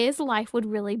 that his life would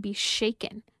really be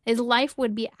shaken. His life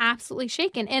would be absolutely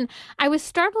shaken. And I was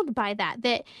startled by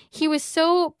that he was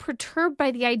so perturbed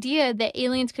by the idea that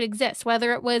aliens could exist,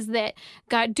 whether it was that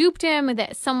God duped him,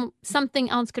 that something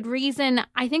else could reason.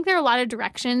 I think there are a lot of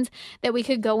directions that we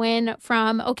could go in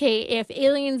from, okay, if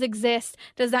aliens exist,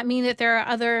 does that mean that there are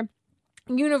other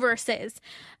universes?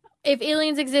 If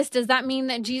aliens exist, does that mean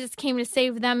that Jesus came to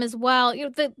save them as well?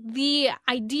 The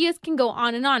ideas can go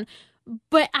on and on.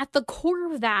 But at the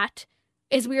core of that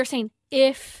is we are saying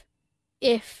if,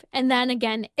 and then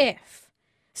again, if.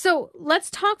 So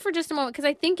let's talk for just a moment, because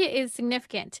I think it is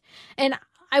significant. And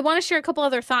I want to share a couple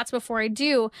other thoughts before I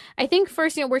do. I think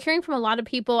first, we're hearing from a lot of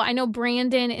people. I know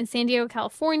Brandon in San Diego,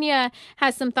 California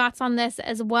has some thoughts on this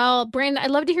as well. Brandon,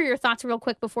 I'd love to hear your thoughts real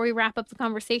quick before we wrap up the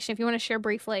conversation, if you want to share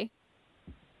briefly.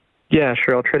 Yeah,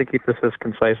 sure. I'll try to keep this as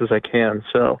concise as I can.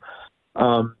 So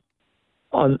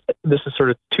this is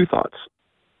sort of two thoughts.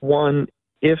 One,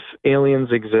 if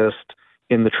aliens exist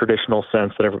in the traditional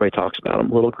sense that everybody talks about them,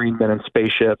 little green men in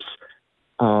spaceships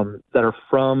that are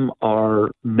from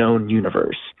our known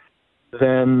universe,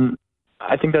 then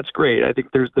I think that's great. I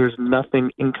think there's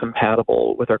nothing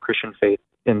incompatible with our Christian faith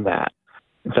in that.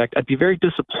 In fact, I'd be very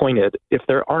disappointed if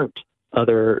there aren't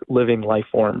other living life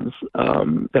forms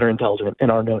that are intelligent in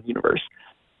our known universe.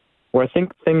 Where I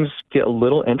think things get a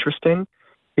little interesting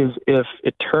is if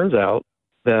it turns out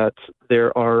that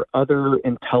there are other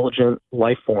intelligent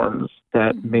life forms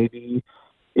that maybe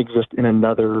exist in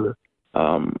another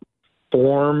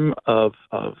form of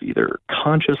either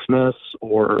consciousness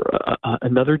or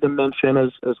another dimension,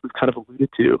 as we've kind of alluded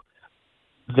to,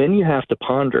 then you have to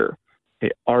ponder,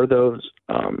 okay, are those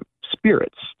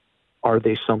spirits? Are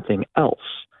they something else?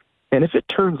 And if it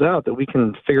turns out that we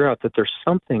can figure out that there's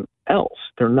something else,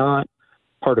 they're not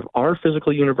part of our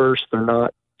physical universe, they're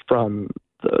not from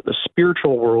the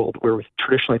spiritual world where we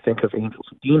traditionally think of angels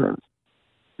and demons,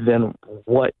 then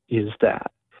what is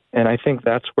that? And I think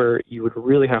that's where you would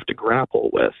really have to grapple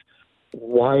with,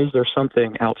 why is there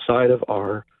something outside of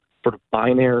our sort of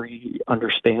binary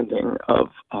understanding of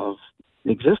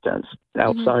existence,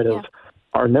 outside of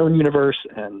our known universe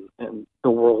and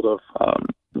the world of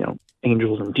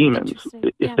angels and demons?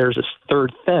 If there's this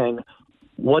third thing,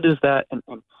 what is that,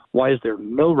 and why is there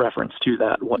no reference to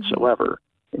that whatsoever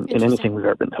in anything we've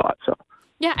ever been taught? So.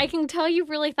 Yeah, I can tell you've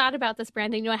really thought about this,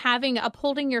 Brandon,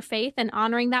 upholding your faith and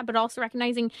honoring that, but also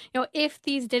recognizing, if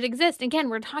these did exist. Again,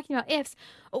 we're talking about ifs.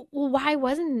 Well, why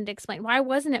wasn't it explained? Why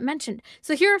wasn't it mentioned?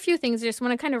 So here are a few things. I just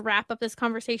want to kind of wrap up this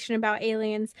conversation about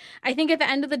aliens. I think at the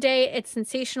end of the day, it's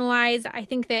sensationalized. I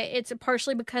think that it's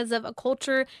partially because of a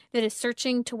culture that is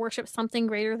searching to worship something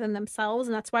greater than themselves.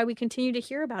 And that's why we continue to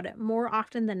hear about it more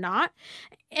often than not.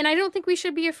 And I don't think we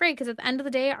should be afraid, because at the end of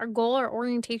the day, our goal, our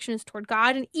orientation is toward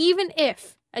God. And even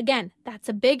if, again, that's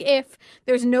a big if,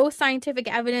 there's no scientific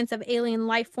evidence of alien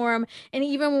life form, and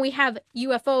even when we have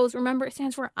UFOs, remember, it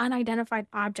stands for unidentified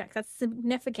objects. That's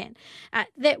significant.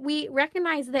 That we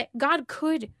recognize that God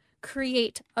could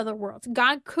create other worlds.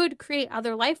 God could create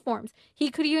other life forms.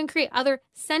 He could even create other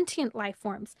sentient life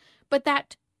forms. But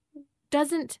that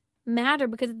doesn't matter,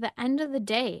 because at the end of the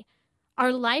day,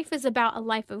 our life is about a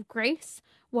life of grace,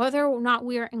 whether or not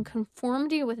we are in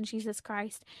conformity with Jesus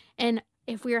Christ, and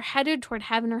if we are headed toward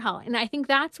heaven or hell. And I think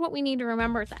that's what we need to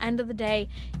remember at the end of the day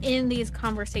in these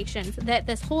conversations, that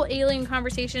this whole alien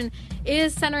conversation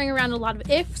is centering around a lot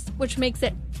of ifs, which makes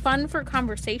it fun for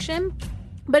conversation,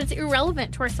 but it's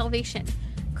irrelevant to our salvation.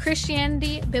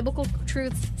 Christianity, biblical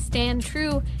truths stand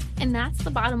true, and that's the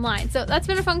bottom line. So that's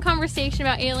been a fun conversation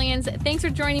about aliens. Thanks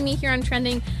for joining me here on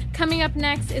Trending. Coming up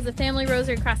next is the Family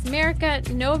Rosary Across America.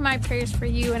 Know of my prayers for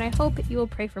you, and I hope you will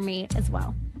pray for me as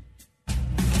well.